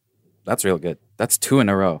 that's real good. That's 2 in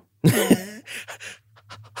a row.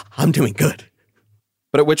 I'm doing good.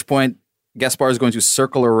 But at which point, Gaspar is going to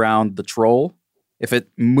circle around the troll. If it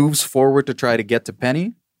moves forward to try to get to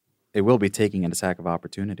Penny, it will be taking an attack of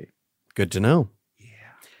opportunity. Good to know. Yeah.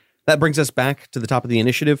 That brings us back to the top of the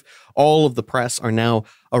initiative. All of the press are now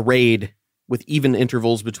arrayed with even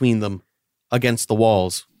intervals between them against the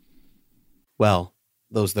walls. Well,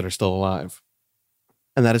 those that are still alive.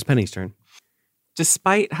 And that is Penny's turn.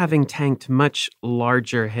 Despite having tanked much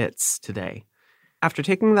larger hits today, after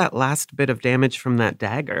taking that last bit of damage from that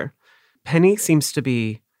dagger, Penny seems to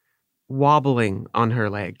be wobbling on her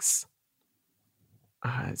legs.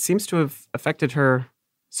 It seems to have affected her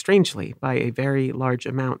strangely by a very large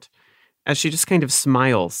amount, as she just kind of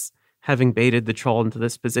smiles, having baited the troll into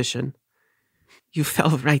this position. You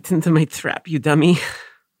fell right into my trap, you dummy.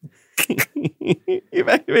 You've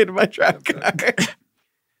activated my trap card.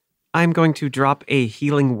 I'm going to drop a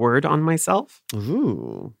healing word on myself.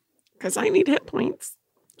 Ooh. Because I need hit points.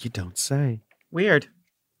 You don't say. Weird.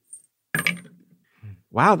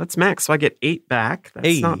 Wow, that's max. So I get 8 back.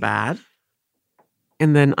 That's not bad.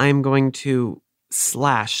 And then I'm going to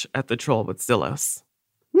slash at the troll with Zillos.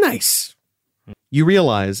 Nice. You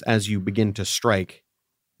realize as you begin to strike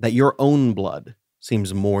that your own blood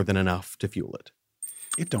seems more than enough to fuel it.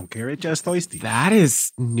 It don't care. It just thirsty. That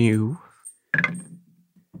is new.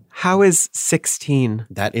 How is 16?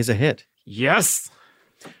 That is a hit. Yes.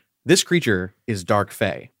 This creature is Dark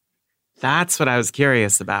Fae. That's what I was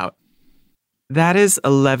curious about. That is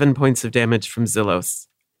 11 points of damage from Zillos.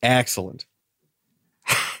 Excellent.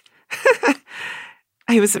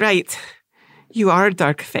 I was right. You are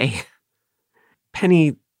Dark Fae.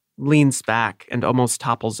 Penny leans back and almost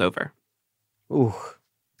topples over. Ooh.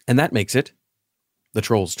 And that makes it the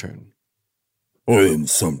troll's turn. I am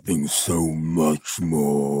something so much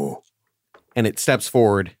more. And it steps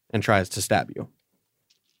forward and tries to stab you.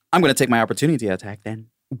 I'm going to take my opportunity attack then.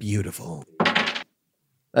 Beautiful.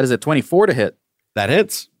 That is a 24 to hit. That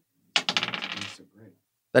hits.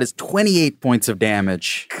 That is 28 points of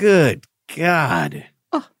damage. Good God.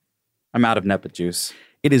 Oh, I'm out of Nepet juice.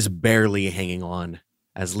 It is barely hanging on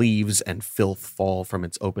as leaves and filth fall from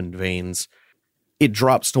its opened veins. It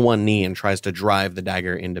drops to one knee and tries to drive the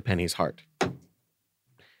dagger into Penny's heart.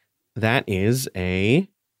 That is a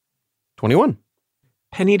 21.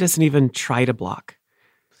 Penny doesn't even try to block.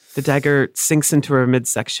 The dagger sinks into her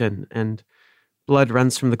midsection and blood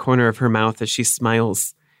runs from the corner of her mouth as she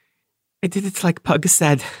smiles. I did it like Pug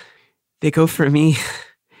said. They go for me,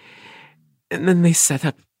 and then they set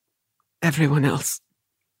up everyone else.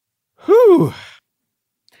 Whew.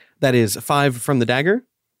 That is 5 from the dagger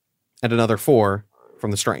and another 4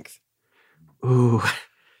 from the strength. Ooh,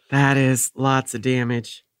 that is lots of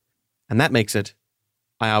damage. And that makes it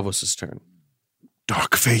Iavos' turn.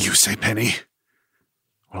 Dark Fae, you say, Penny?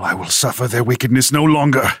 Well, I will suffer their wickedness no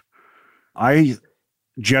longer. I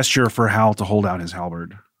gesture for Hal to hold out his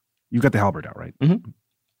halberd. You got the halberd out, right? Mm-hmm.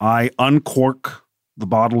 I uncork the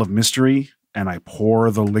bottle of mystery and I pour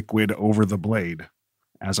the liquid over the blade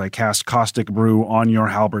as I cast Caustic Brew on your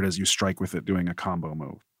halberd as you strike with it, doing a combo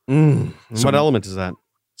move. So what element is that?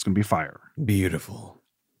 It's going to be fire. Beautiful.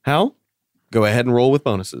 Hal, go ahead and roll with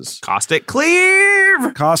bonuses. Caustic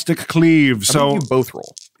Cleave! Caustic Cleave. So you both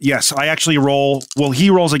roll. Yes, I actually roll. Well, he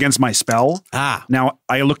rolls against my spell. Now,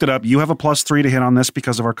 I looked it up. You have a +3 to hit on this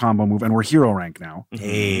because of our combo move, and we're hero rank now.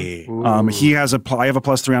 Hey. He has I have a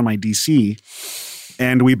 +3 on my DC,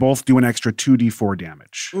 and we both do an extra 2d4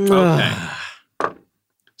 damage. Okay.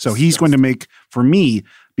 So he's going to make, for me,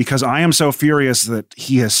 because I am so furious that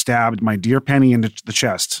he has stabbed my dear Penny into the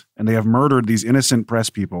chest, and they have murdered these innocent press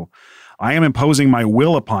people, I am imposing my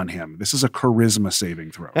will upon him. This is a charisma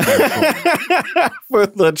saving throw. For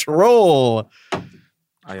the troll.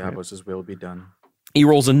 Iavos' will be done. He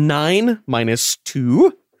rolls a 9 minus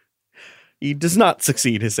 2. He does not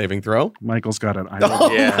succeed his saving throw. Michael's got it.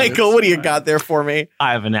 Michael, what do you got there for me?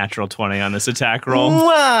 I have a natural 20 on this attack roll.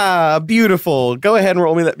 Wow, beautiful. Go ahead and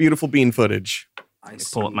roll me that beautiful bean footage. I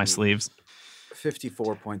pull up my sleeves.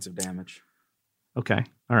 54 points of damage. Okay.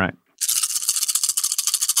 All right.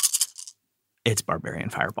 It's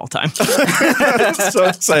Barbarian Fireball time. So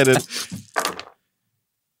excited.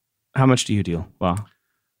 How much do you deal? Well,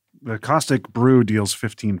 the Caustic Brew deals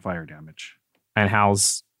 15 fire damage. And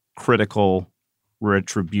Hal's critical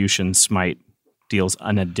retribution smite deals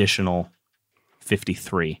an additional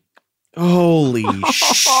 53. Holy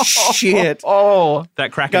shit. Oh,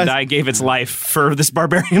 that Kraken die gave its life for this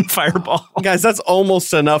Barbarian Fireball. Guys, that's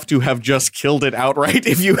almost enough to have just killed it outright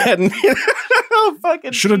if you hadn't. so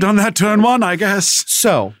fucking. Should have done that turn 1, I guess.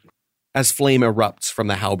 So, as flame erupts from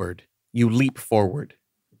the halberd, you leap forward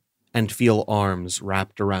and feel arms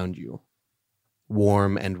wrapped around you,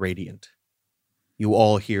 warm and radiant. You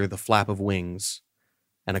all hear the flap of wings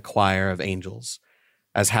and a choir of angels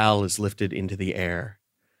as Hal is lifted into the air.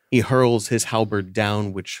 He hurls his halberd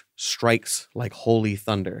down, which strikes like holy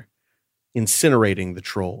thunder, incinerating the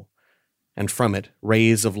troll, and from it,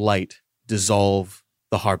 rays of light dissolve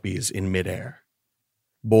the harpies in midair.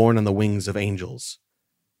 Borne on the wings of angels,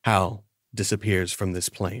 Hal disappears from this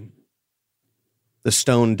plane. The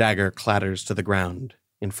stone dagger clatters to the ground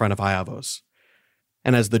in front of Iavos,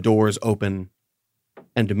 and as the doors open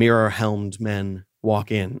and mirror-helmed men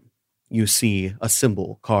walk in, you see a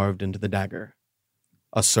symbol carved into the dagger.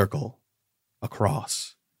 A circle, a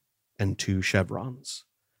cross, and 2 chevrons.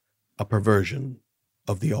 A perversion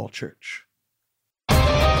of the All-Church.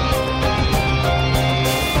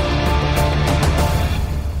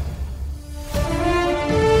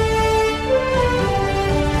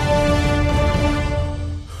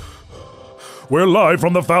 We're live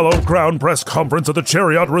from the Fallow Crown press conference at the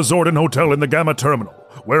Chariot Resort and Hotel in the Gamma Terminal,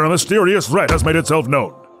 where a mysterious threat has made itself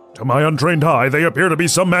known. To my untrained eye, they appear to be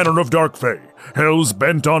some manner of dark fae, hells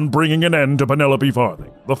bent on bringing an end to Penelope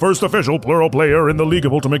Farthing, the first official plural player in the League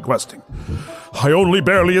of Ultimate Questing. I only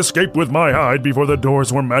barely escaped with my hide before the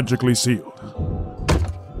doors were magically sealed.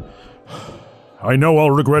 I know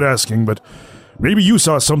I'll regret asking, but maybe you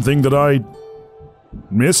saw something that I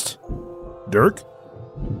missed? Dirk?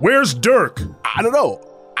 Where's Dirk? I don't know.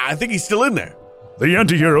 I think he's still in there. The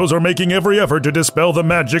anti-heroes are making every effort to dispel the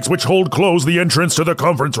magics which hold closed the entrance to the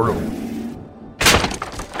conference room.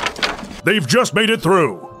 They've just made it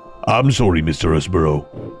through. I'm sorry, Mr.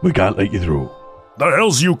 Usborough. We can't let you through. The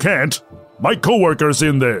hells you can't. My co-worker's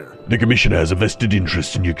in there. The Commission has a vested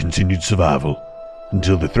interest in your continued survival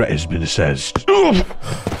until the threat has been assessed.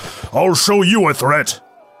 I'll show you a threat.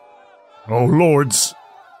 Oh, lords.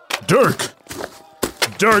 Dirk!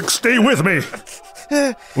 Dirk, stay with me!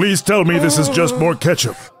 Please tell me this is just more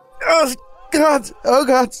ketchup. Oh, God. Oh,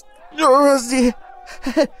 God. Oh, Rusty.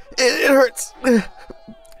 It hurts.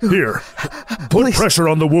 Here, put pressure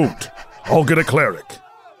on the wound. I'll get a cleric.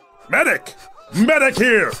 Medic! Medic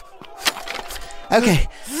here! Okay,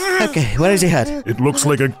 what has he had? It looks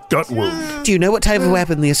like a gut wound. Do you know what type of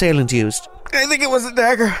weapon the assailant used? I think it was a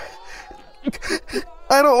dagger.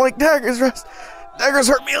 I don't like daggers, Russ. Daggers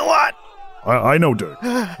hurt me a lot. I know, Dirk.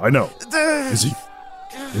 I know. Is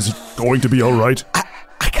he going to be all right?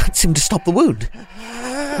 I can't seem to stop the wound.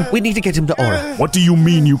 We need to get him to Aura. What do you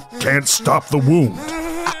mean you can't stop the wound?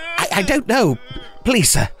 I don't know. Please,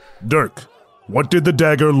 sir. Dirk, what did the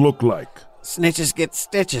dagger look like? Snitches get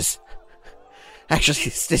stitches. Actually,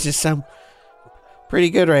 stitches sound pretty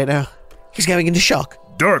good right now. He's going into shock.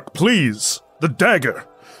 Dirk, please. The dagger.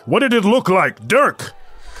 What did it look like? Dirk!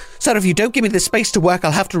 Sir, if you don't give me the space to work,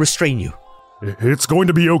 I'll have to restrain you. It's going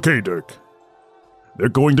to be okay, Dirk. They're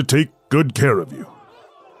going to take good care of you.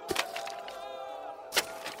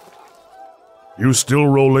 You still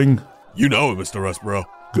rolling? You know it, Mr. Rusborough.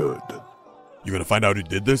 Good. You gonna find out who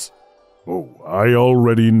did this? Oh, I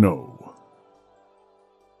already know.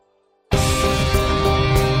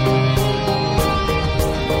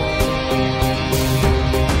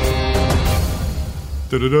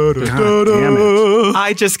 God damn it.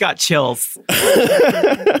 I just got chills.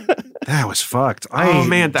 That was fucked.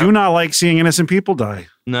 I do not like seeing innocent people die.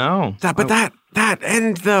 No. That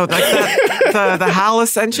end though, like the Hal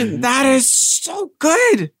Ascension, that is so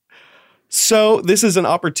good. So this is an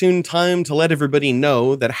opportune time to let everybody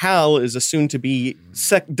know that Hal is a soon-to-be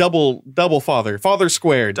double father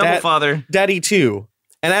squared, father, Daddy 2.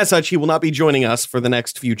 And as such, he will not be joining us for the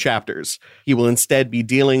next few chapters. He will instead be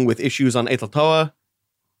dealing with issues on Aetlatoa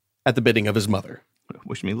at the bidding of his mother.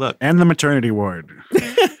 Wish me luck. And the maternity ward.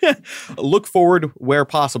 Look forward, where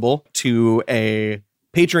possible, to a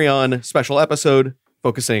Patreon special episode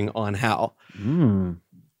focusing on Hal.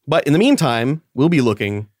 But in the meantime, we'll be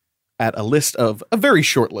looking at a very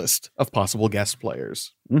short list of possible guest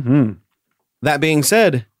players. That being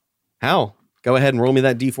said, Hal, go ahead and roll me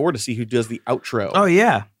that D4 to see who does the outro. Oh,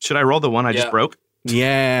 yeah. Should I roll the one I just broke?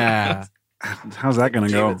 Yeah. How's that going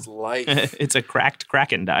to go? It's a cracked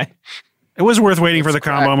Kraken die. It was worth waiting for the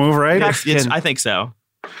combo move, right? I think so.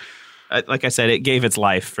 Like I said, it gave its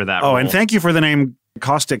life for that Oh, role. and thank you for the name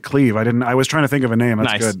Caustic Cleave. I was trying to think of a name.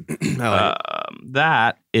 That's Nice. good.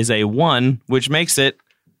 That is a 1, which makes it,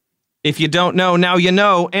 if you don't know, now you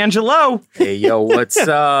know, Angelo. Hey, yo, what's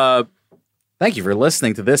up? Thank you for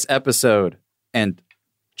listening to this episode and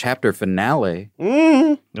chapter finale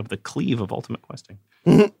of the Cleave of Ultimate Questing.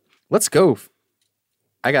 Let's go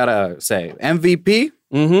I gotta say, MVP?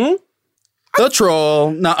 Mm-hmm. The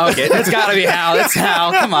troll. No, okay, it's gotta be Hal. It's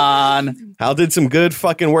Hal. Come on. Hal did some good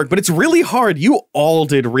fucking work, but it's really hard. You all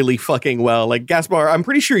did really fucking well. Like, Gaspar, I'm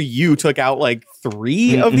pretty sure you took out like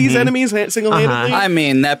 3 of these enemies single-handedly. I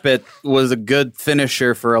mean, Nepit was a good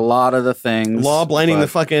finisher for a lot of the things. Law blinding the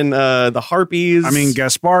fucking the harpies. I mean,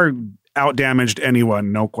 Gaspar outdamaged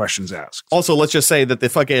anyone, no questions asked. Also, let's just say that the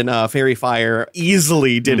fucking fairy fire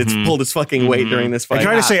easily pulled its fucking weight during this fight. I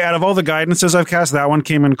try to say, out of all the guidances I've cast, that one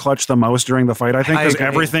came in clutch the most during the fight, I think, because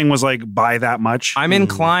everything was like by that much. I'm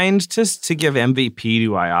inclined to give MVP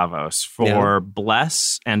to Iavos for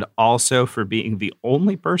Bless and also for being the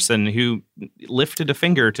only person who lifted a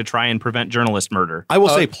finger to try and prevent journalist murder. I will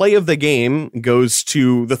say play of the game goes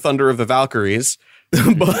to the Thunder of the Valkyries,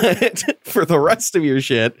 but for the rest of your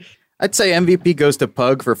shit... I'd say MVP goes to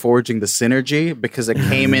Pug for forging the synergy because it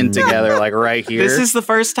came in together like right here. This is the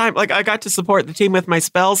first time I got to support the team with my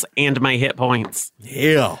spells and my hit points.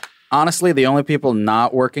 Yeah. Honestly, the only people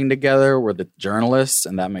not working together were the journalists,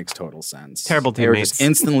 and that makes total sense. Terrible They were teammates. just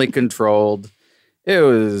instantly controlled.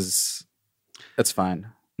 It's fine.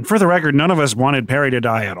 And for the record, none of us wanted Perry to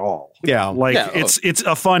die at all. Yeah. Like, it's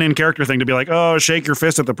a fun in-character thing to be like, oh, shake your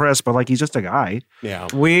fist at the press, but like, he's just a guy. Yeah.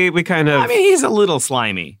 We kind of... I mean, he's a little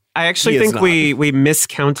slimy. I actually think we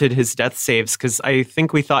miscounted his death saves because I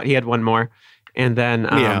think we thought he had one more. And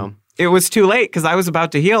then it was too late because I was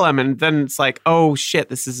about to heal him. And then it's like, oh, shit,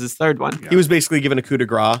 this is his third one. Yeah. He was basically given a coup de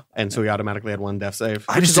grace, and so he automatically had 1 death save.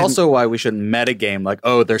 Which is also why we shouldn't metagame like,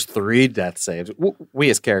 oh, there's 3 death saves. We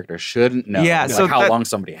as characters shouldn't know so how long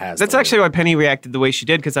somebody has. That's actually why Penny reacted the way she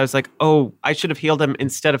did because I was like, oh, I should have healed him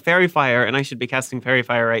instead of Fairy Fire, and I should be casting Fairy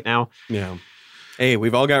Fire right now. Yeah. Hey,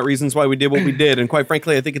 we've all got reasons why we did what we did, and quite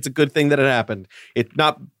frankly, I think it's a good thing that it happened. It's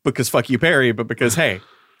not because fuck you, Perry, but because, hey,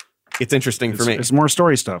 it's interesting for me. It's more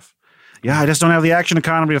story stuff. Yeah, I just don't have the action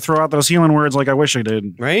economy to throw out those healing words like I wish I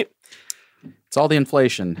did. Right? It's all the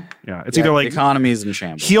inflation. Yeah, it's either like the economy's in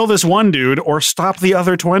shambles. Heal this one dude or stop the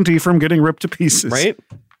other 20 from getting ripped to pieces. Right?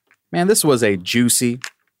 Man, this was a juicy,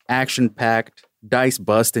 action-packed,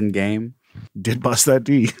 dice-busting game. Did bust that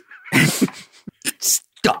D.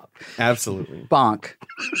 Stop. Absolutely. Bonk.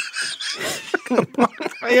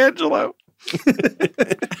 Angelo.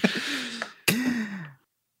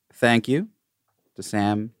 Thank you to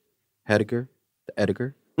Sam Hediger, the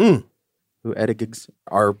editor, who edits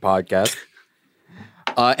our podcast.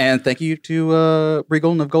 And thank you to Bree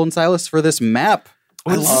Golden of Golden Silas for this map.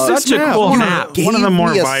 It's such a cool map. One of the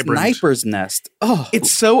more vibrant. Sniper's nest. Oh,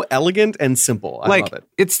 it's so elegant and simple. I love it.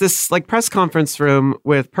 It's this like press conference room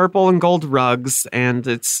with purple and gold rugs, and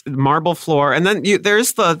it's marble floor, and then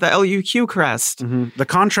there's the LUQ crest. Mm-hmm. The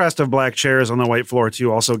contrast of black chairs on the white floor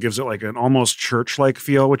too also gives it like an almost church-like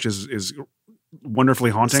feel, which is wonderfully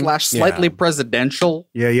haunting. / slightly presidential.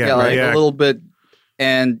 Yeah, a little bit.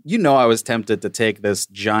 And I was tempted to take this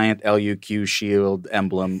giant LUQ shield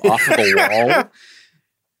emblem off of the wall.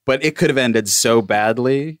 But it could have ended so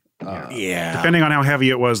badly. Depending on how heavy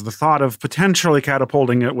it was, the thought of potentially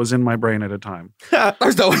catapulting it was in my brain at a time.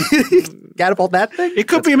 There's no way catapult that thing? It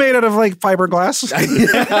could be made out of like fiberglass.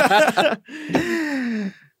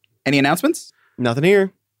 Any announcements? Nothing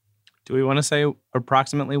here. Do we want to say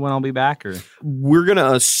approximately when I'll be back? Or we're going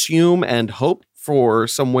to assume and hope for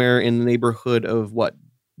somewhere in the neighborhood of what,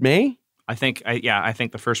 May? I think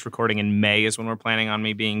the first recording in May is when we're planning on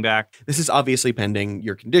me being back. This is obviously pending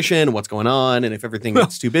your condition, what's going on, and if everything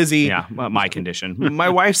gets too busy. Yeah, my condition. My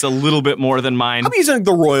wife's a little bit more than mine. I'm using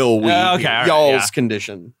the royal we. Okay, y'all's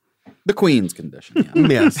condition. The queen's condition. Yeah.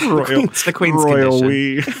 Yes. It's the queen's royal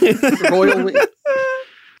condition. Royal we.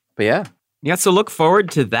 But yeah. Yeah, so look forward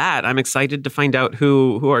to that. I'm excited to find out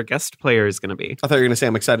who our guest player is going to be. I thought you were going to say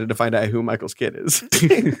I'm excited to find out who Michael's kid is.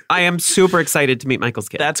 I am super excited to meet Michael's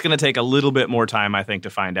kid. That's going to take a little bit more time, I think, to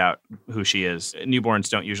find out who she is. Newborns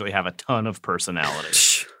don't usually have a ton of personality.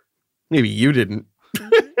 Maybe you didn't.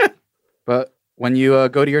 But when you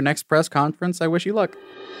go to your next press conference, I wish you luck.